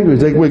two categories.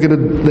 They're going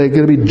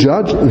to be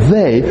judged.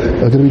 They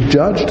are going to be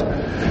judged.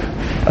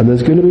 And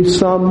there's going to be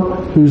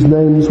some whose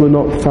names were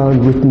not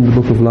found written in the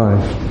book of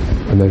life.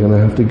 And they're going to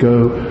have to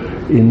go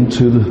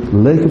into the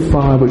lake of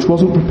fire, which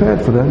wasn't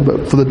prepared for them,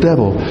 but for the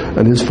devil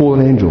and his fallen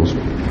angels.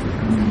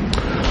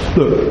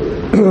 Look,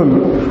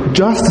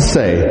 just to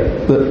say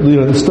that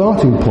the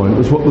starting point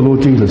was what the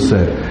Lord Jesus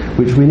said,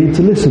 which we need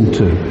to listen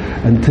to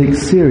and take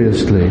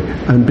seriously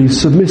and be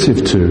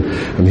submissive to.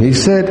 And he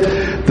said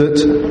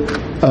that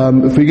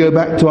if we go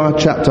back to our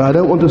chapter, I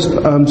don't want to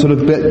sort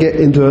of get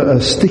into a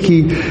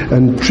sticky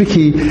and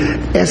tricky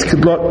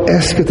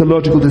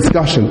eschatological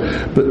discussion,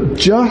 but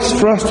just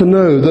for us to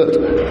know that,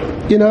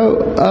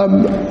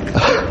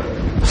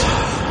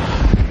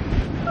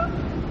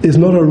 is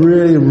not a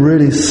really,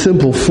 really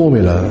simple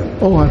formula.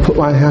 Oh, I put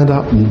my hand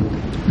up and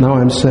now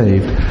I'm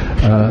saved.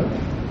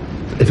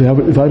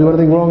 If I do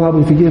anything wrong, I'll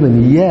be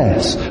forgiven.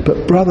 Yes,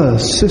 but brother,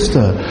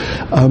 sister,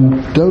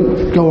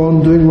 don't go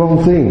on doing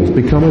wrong things.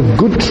 Become a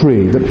good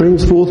tree that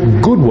brings forth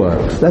good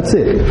works. That's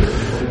it.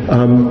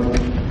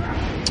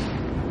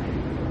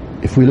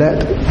 If we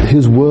let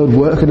his word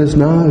work in us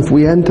now, if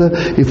we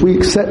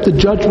accept the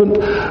judgment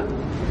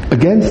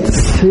against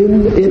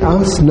sin in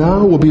us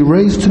now, will be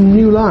raised to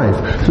new life,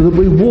 so that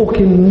we walk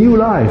in new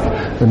life.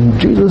 And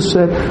Jesus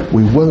said,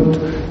 we won't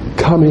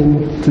come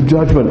into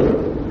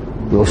judgment.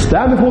 We'll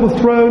stand before the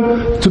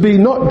throne to be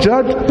not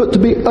judged, but to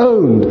be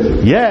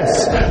owned.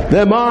 Yes,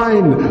 they're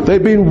mine.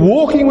 They've been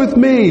walking with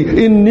me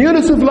in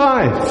newness of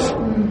life.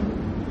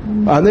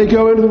 and they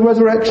go into the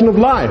resurrection of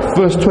life,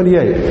 verse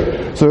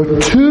 28. So there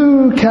are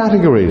two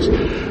categories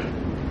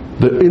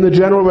in the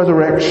general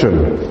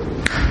resurrection.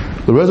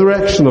 The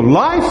resurrection of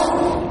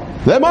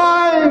life, they're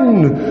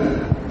mine!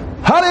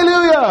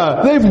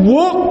 Hallelujah! They've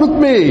walked with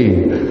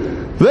me.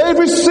 They've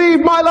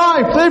received my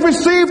life. They've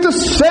received the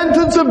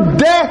sentence of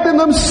death in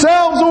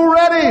themselves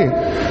already.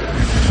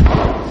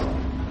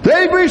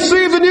 They've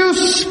received the new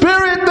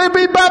spirit. They've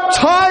been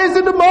baptized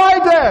into my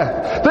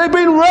death. They've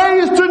been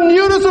raised to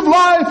newness of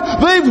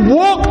life. They've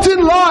walked in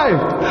life.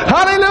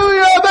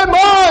 Hallelujah, they're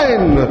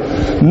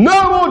mine.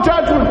 No more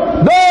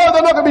judgment. No,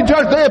 they're not going to be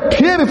judged. They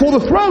appear before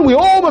the throne. We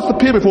all must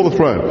appear before the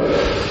throne.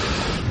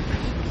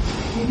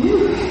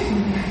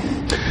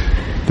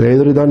 They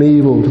that have done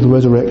evil to the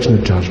resurrection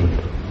of judgment.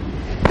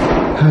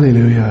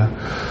 Hallelujah.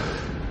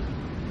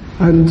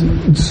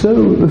 And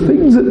so the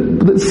things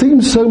that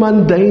seem so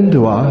mundane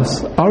to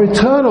us are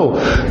eternal.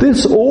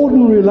 This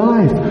ordinary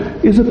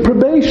life is a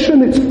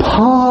probation. It's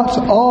part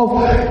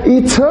of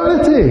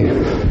eternity.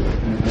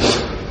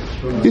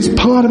 It's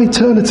part of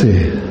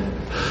eternity.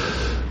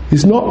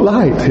 It's not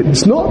light.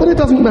 It's not that it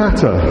doesn't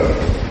matter.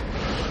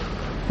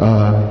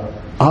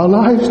 Our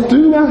lives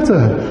do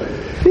matter.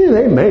 Yeah,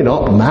 they may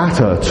not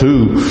matter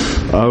to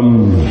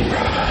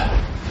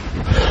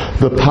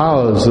the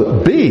powers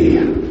that be.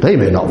 They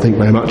may not think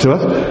very much of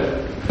us,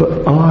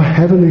 but our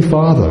Heavenly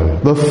Father,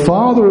 the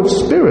Father of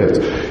Spirit,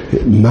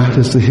 it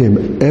matters to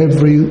Him,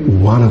 every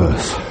one of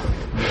us.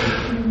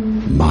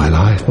 My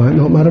life might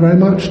not matter very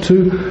much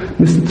to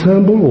Mr.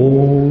 Turnbull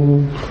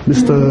or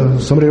Mr.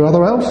 somebody or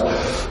other else,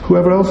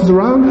 whoever else is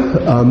around.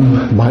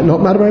 Might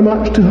not matter very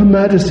much to Her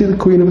Majesty the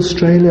Queen of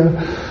Australia.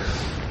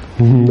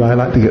 I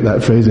like to get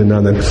that phrase in now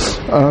and then.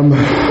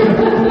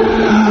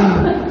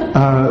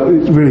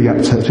 It really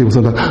upsets people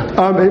sometimes.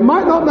 It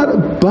might not matter,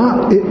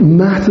 but it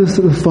matters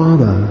to the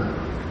Father.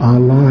 Our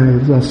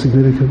lives are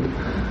significant.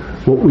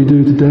 What we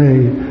do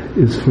today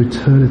is for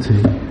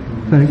eternity.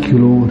 Thank you,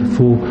 Lord,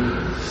 for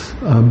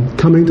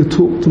coming to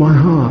talk to my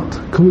heart,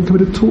 coming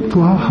to talk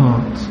to our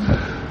hearts,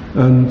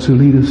 and to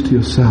lead us to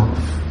yourself,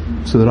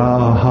 so that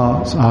our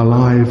hearts, our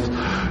lives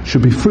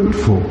should be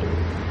fruitful.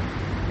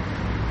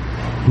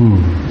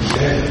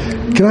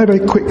 Can I very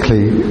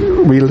quickly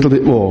read a little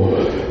bit more?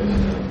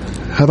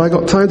 Have I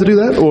got time to do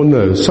that, or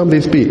no?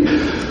 Somebody speak.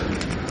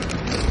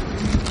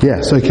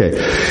 Yes, okay.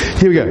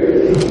 Here we go.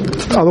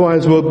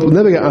 Otherwise we'll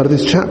never get out of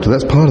this chapter.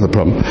 That's part of the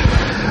problem.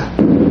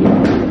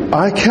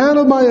 I can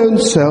of my own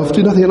self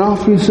do nothing. And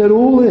after he said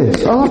all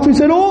this, that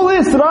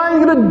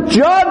I'm going to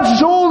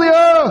judge all the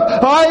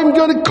earth, I'm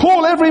going to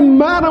call every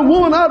man and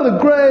woman out of the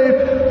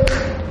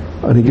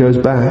grave. And he goes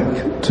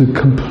back to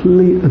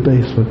complete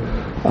abasement.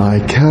 I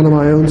can of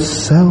my own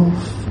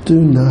self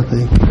do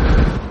nothing.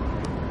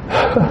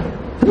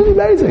 Isn't it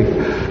amazing?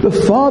 The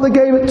Father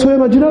gave it to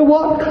him, and you know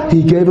what?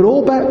 He gave it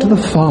all back to the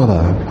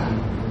Father.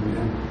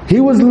 He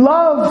was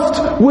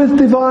loved with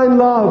divine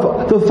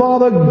love. The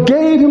Father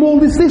gave him all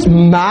this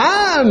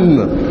man,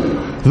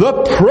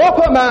 the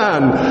proper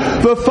man,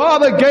 the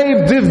Father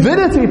gave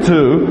divinity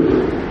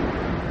to.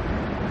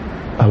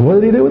 And what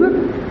did he do with it?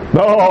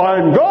 No,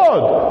 I'm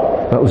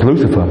God. That was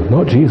Lucifer,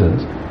 not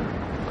Jesus.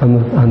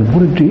 And what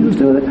did Jesus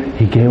do with it?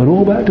 He gave it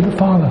all back to the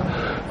Father.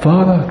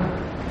 Father,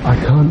 I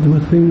can't do a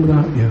thing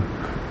without you.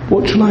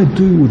 What shall I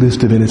do with this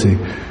divinity?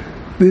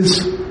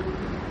 This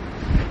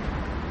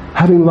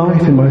having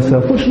life in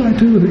myself. What shall I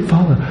do with it,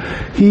 Father?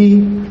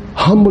 He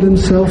humbled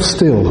himself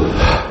still.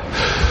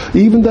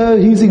 Even though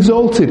he's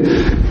exalted,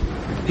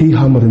 he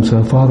humbled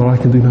himself. Father, I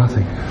can do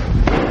nothing.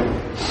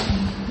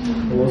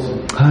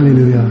 Awesome.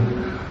 Hallelujah.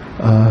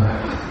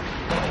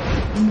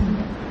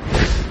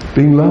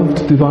 Being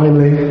loved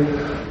divinely,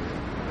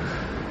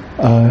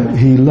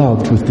 he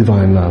loved with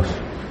divine love.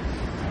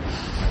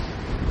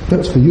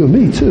 That's for you and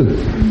me too.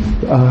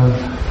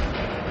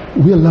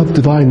 We are loved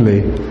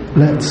divinely.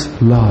 Let's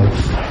love.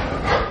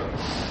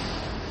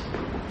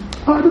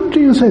 Didn't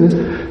Jesus say this?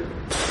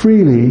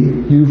 Freely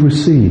you've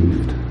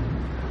received.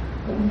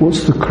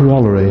 What's the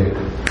corollary?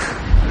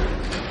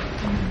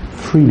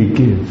 Freely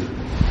give.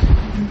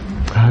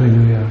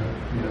 Hallelujah.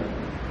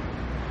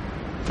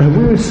 And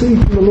we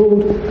receive from the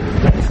Lord,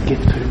 let's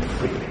give to him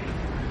freely.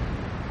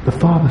 The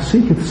Father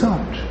seeketh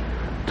such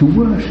to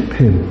worship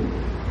him.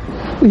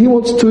 He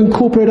wants to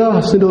incorporate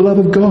us into the love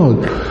of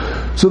God,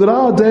 so that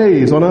our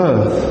days on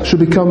earth should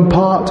become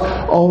part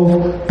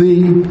of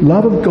the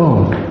love of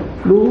God.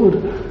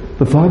 Lord,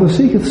 the Father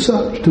seeketh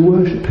such to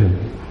worship him.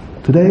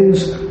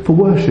 Today's for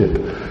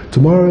worship.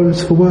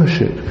 Tomorrow's for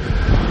worship.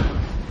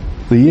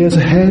 The years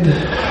ahead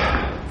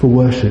for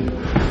worship.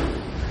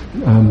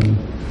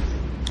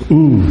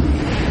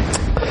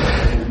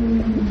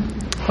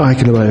 I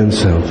can of my own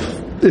self.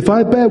 If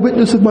I bear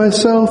witness of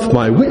myself,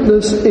 my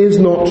witness is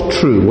not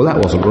true. Well, that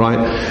wasn't right.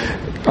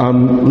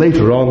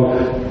 Later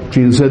on,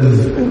 Jesus said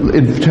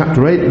in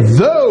chapter 8,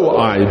 though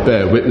I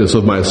bear witness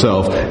of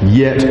myself,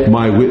 yet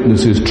my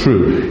witness is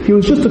true. He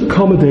was just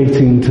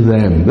accommodating to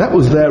them. That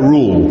was their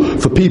rule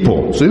for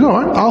people. So,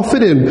 all right, I'll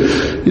fit in.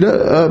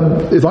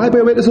 If I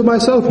bear witness of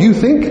myself, you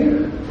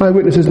think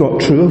Eyewitness is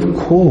not true. Of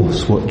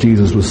course what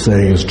Jesus was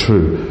saying is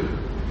true.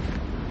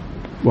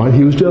 Right?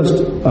 He was just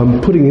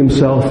putting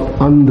himself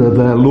under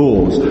their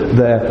laws,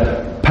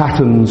 their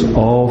patterns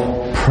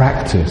of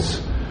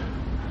practice.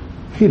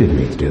 He didn't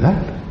need to do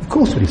that. Of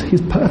course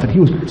he's perfect. He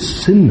was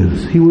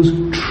sinless. He was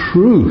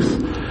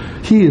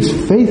truth. He is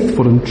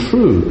faithful and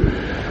true.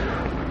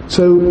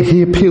 So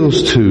he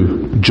appeals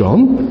to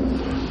John.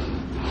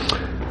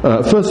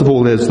 First of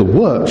all, there's the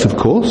works, of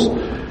course,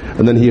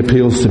 and then he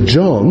appeals to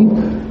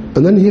John,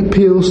 and then he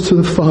appeals to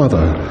the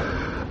Father.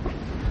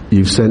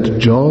 You've sent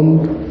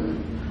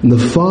John, and the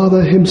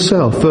Father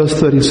himself, verse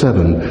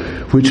 37,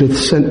 which hath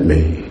sent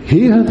me.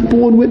 He hath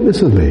borne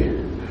witness of me.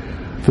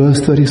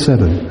 Verse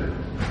 37.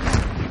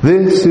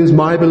 This is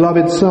my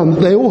beloved Son.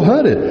 They all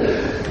heard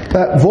it.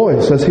 That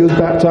voice as he was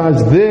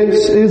baptized.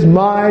 This is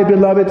my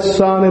beloved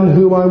Son in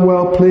whom I'm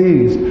well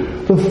pleased.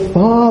 The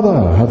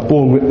Father hath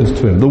borne witness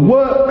to him. The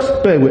works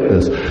bear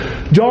witness.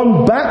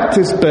 John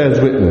Baptist bears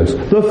witness.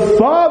 The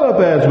Father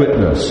bears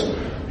witness.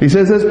 He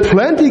says there's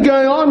plenty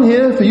going on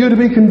here for you to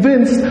be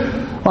convinced.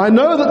 I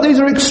know that these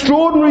are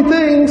extraordinary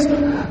things,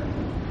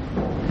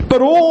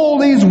 but all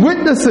these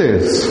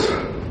witnesses.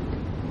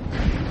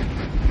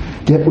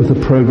 Get with the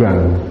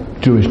program,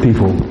 Jewish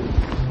people.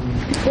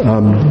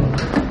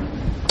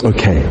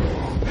 Okay.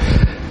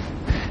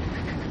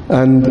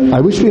 And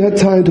I wish we had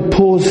time to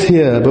pause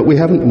here, but we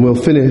haven't, and we'll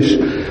finish.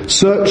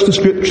 Search the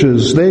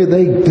Scriptures. They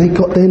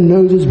got their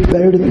noses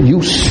buried in it.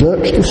 You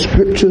search the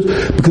Scriptures,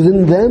 because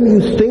in them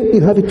you think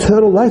you have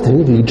eternal life.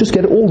 And if you just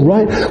get it all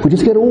right, we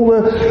just get all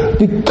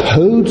the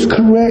codes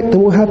correct,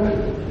 and we'll have...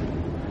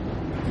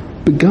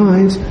 But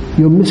guys,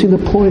 you're missing the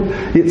point.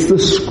 It's the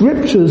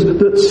Scriptures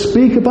that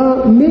speak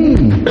about me.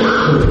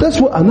 That's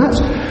what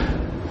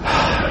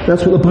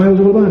the Bible's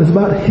all about. It's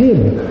about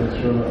Him.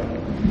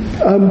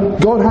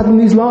 God hath in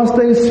these last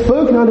days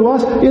spoken unto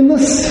us in the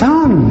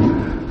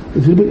Son.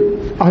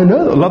 I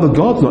know that the love of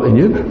God's not in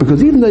you,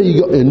 because even though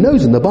you got your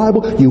nose in the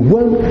Bible, you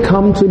won't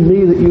come to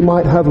me that you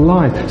might have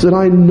life. So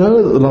I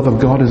know that the love of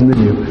God isn't in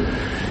you.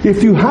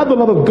 If you had the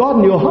love of God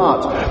in your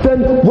heart,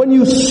 then when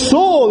you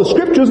saw the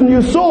Scriptures and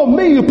you saw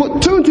me, you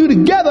put two and two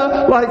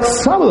together, like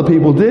some of the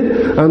people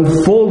did, and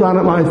fall down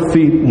at my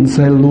feet and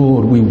say,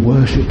 Lord, we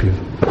worship you.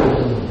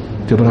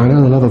 But I know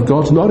the love of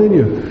God's not in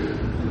you.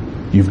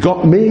 You've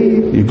got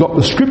me, you've got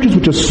the Scriptures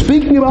which are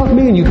speaking about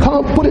me, and you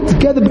can't put it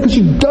together because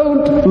you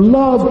don't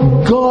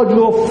love God.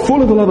 You're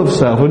full of the love of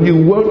self, and you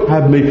won't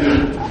have me.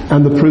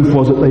 And the proof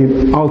was that they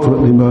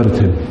ultimately murdered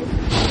him.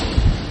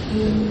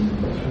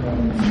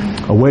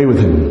 Away with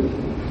him.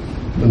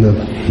 And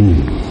then,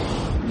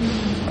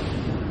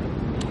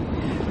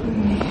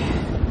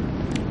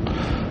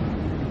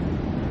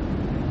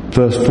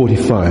 Verse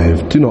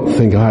 45, do not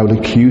think I will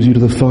accuse you to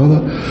the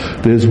Father.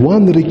 There's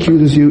one that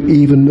accuses you,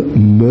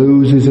 even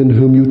Moses, in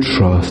whom you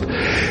trust.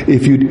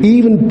 If you'd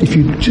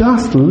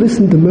just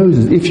listened to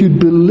Moses, if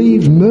you'd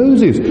believed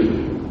Moses,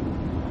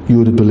 you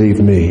would have believed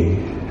me,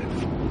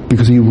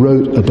 because he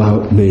wrote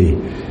about me.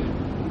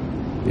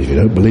 If you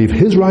don't believe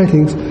his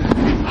writings,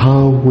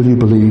 how will you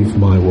believe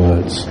my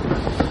words?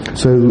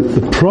 So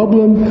the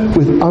problem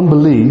with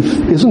unbelief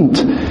isn't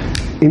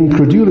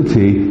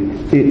incredulity,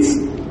 it's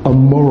a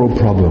moral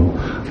problem.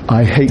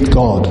 I hate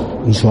God,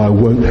 and so I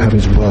won't have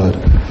his word.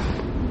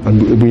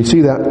 And we see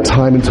that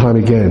time and time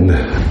again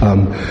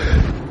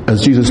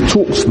as Jesus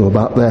talks to them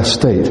about their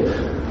state.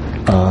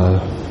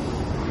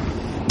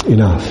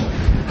 Enough.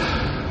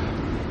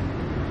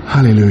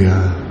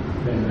 Hallelujah.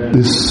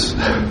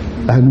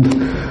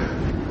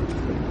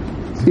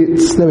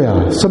 There we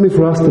are, something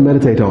for us to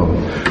meditate on.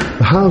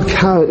 How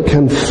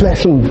can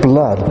flesh and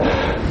blood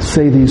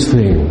say these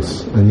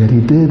things? And yet he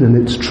did, and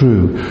it's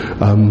true.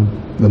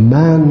 The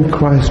man,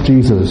 Christ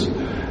Jesus,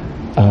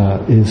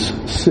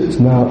 sits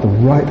now at the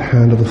right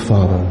hand of the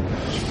Father.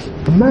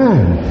 The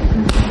man.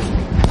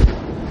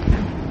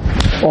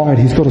 Alright,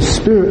 he's got a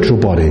spiritual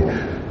body,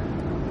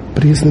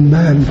 but he's the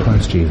man,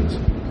 Christ Jesus.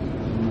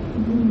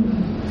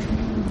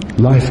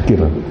 Life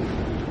giver.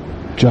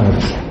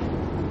 Judge.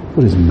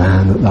 What is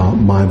man that thou art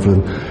mindful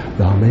of him?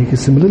 Thou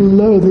makest him a little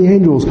lower than the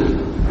angels.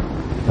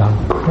 Thou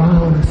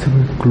crownest him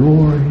with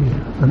glory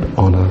and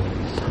honour.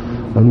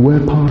 And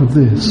we're part of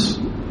this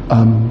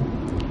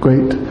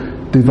great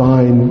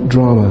divine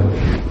drama.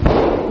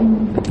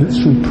 Let's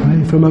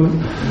pray for a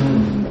moment,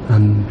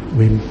 and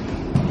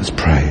let's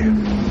pray.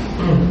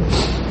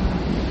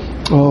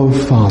 Oh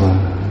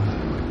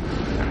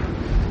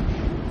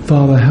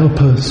Father, help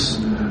us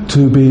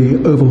to be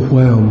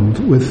overwhelmed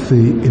with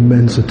the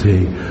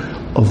immensity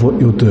of what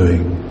you're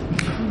doing.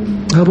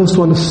 Help us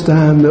to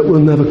understand that we'll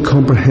never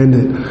comprehend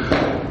it,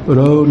 but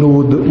oh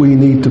Lord, that we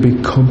need to be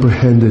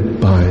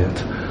comprehended by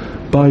it,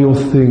 by your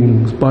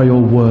things, by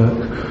your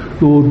work.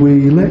 Lord,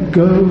 we let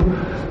go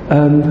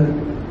and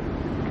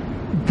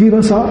give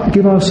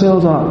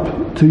ourselves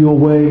up to your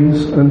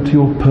ways and to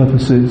your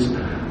purposes.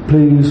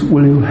 Please,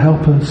 will you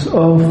help us,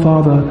 oh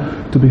Father,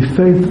 to be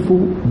faithful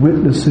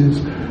witnesses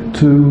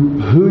to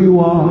who you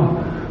are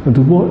and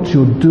to what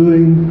you're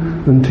doing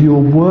and to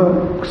your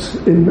works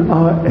in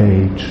our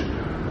age.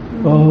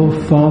 Oh,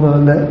 Father,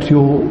 let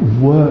your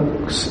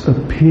works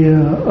appear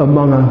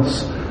among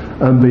us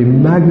and be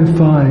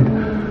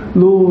magnified.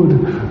 Lord,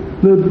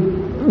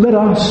 let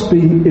us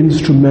be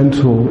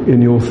instrumental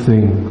in your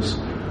things.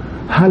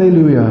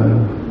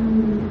 Hallelujah.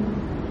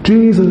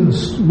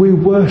 Jesus, we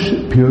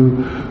worship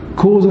you.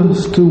 Cause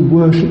us to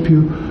worship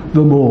you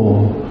the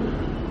more.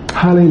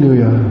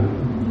 Hallelujah.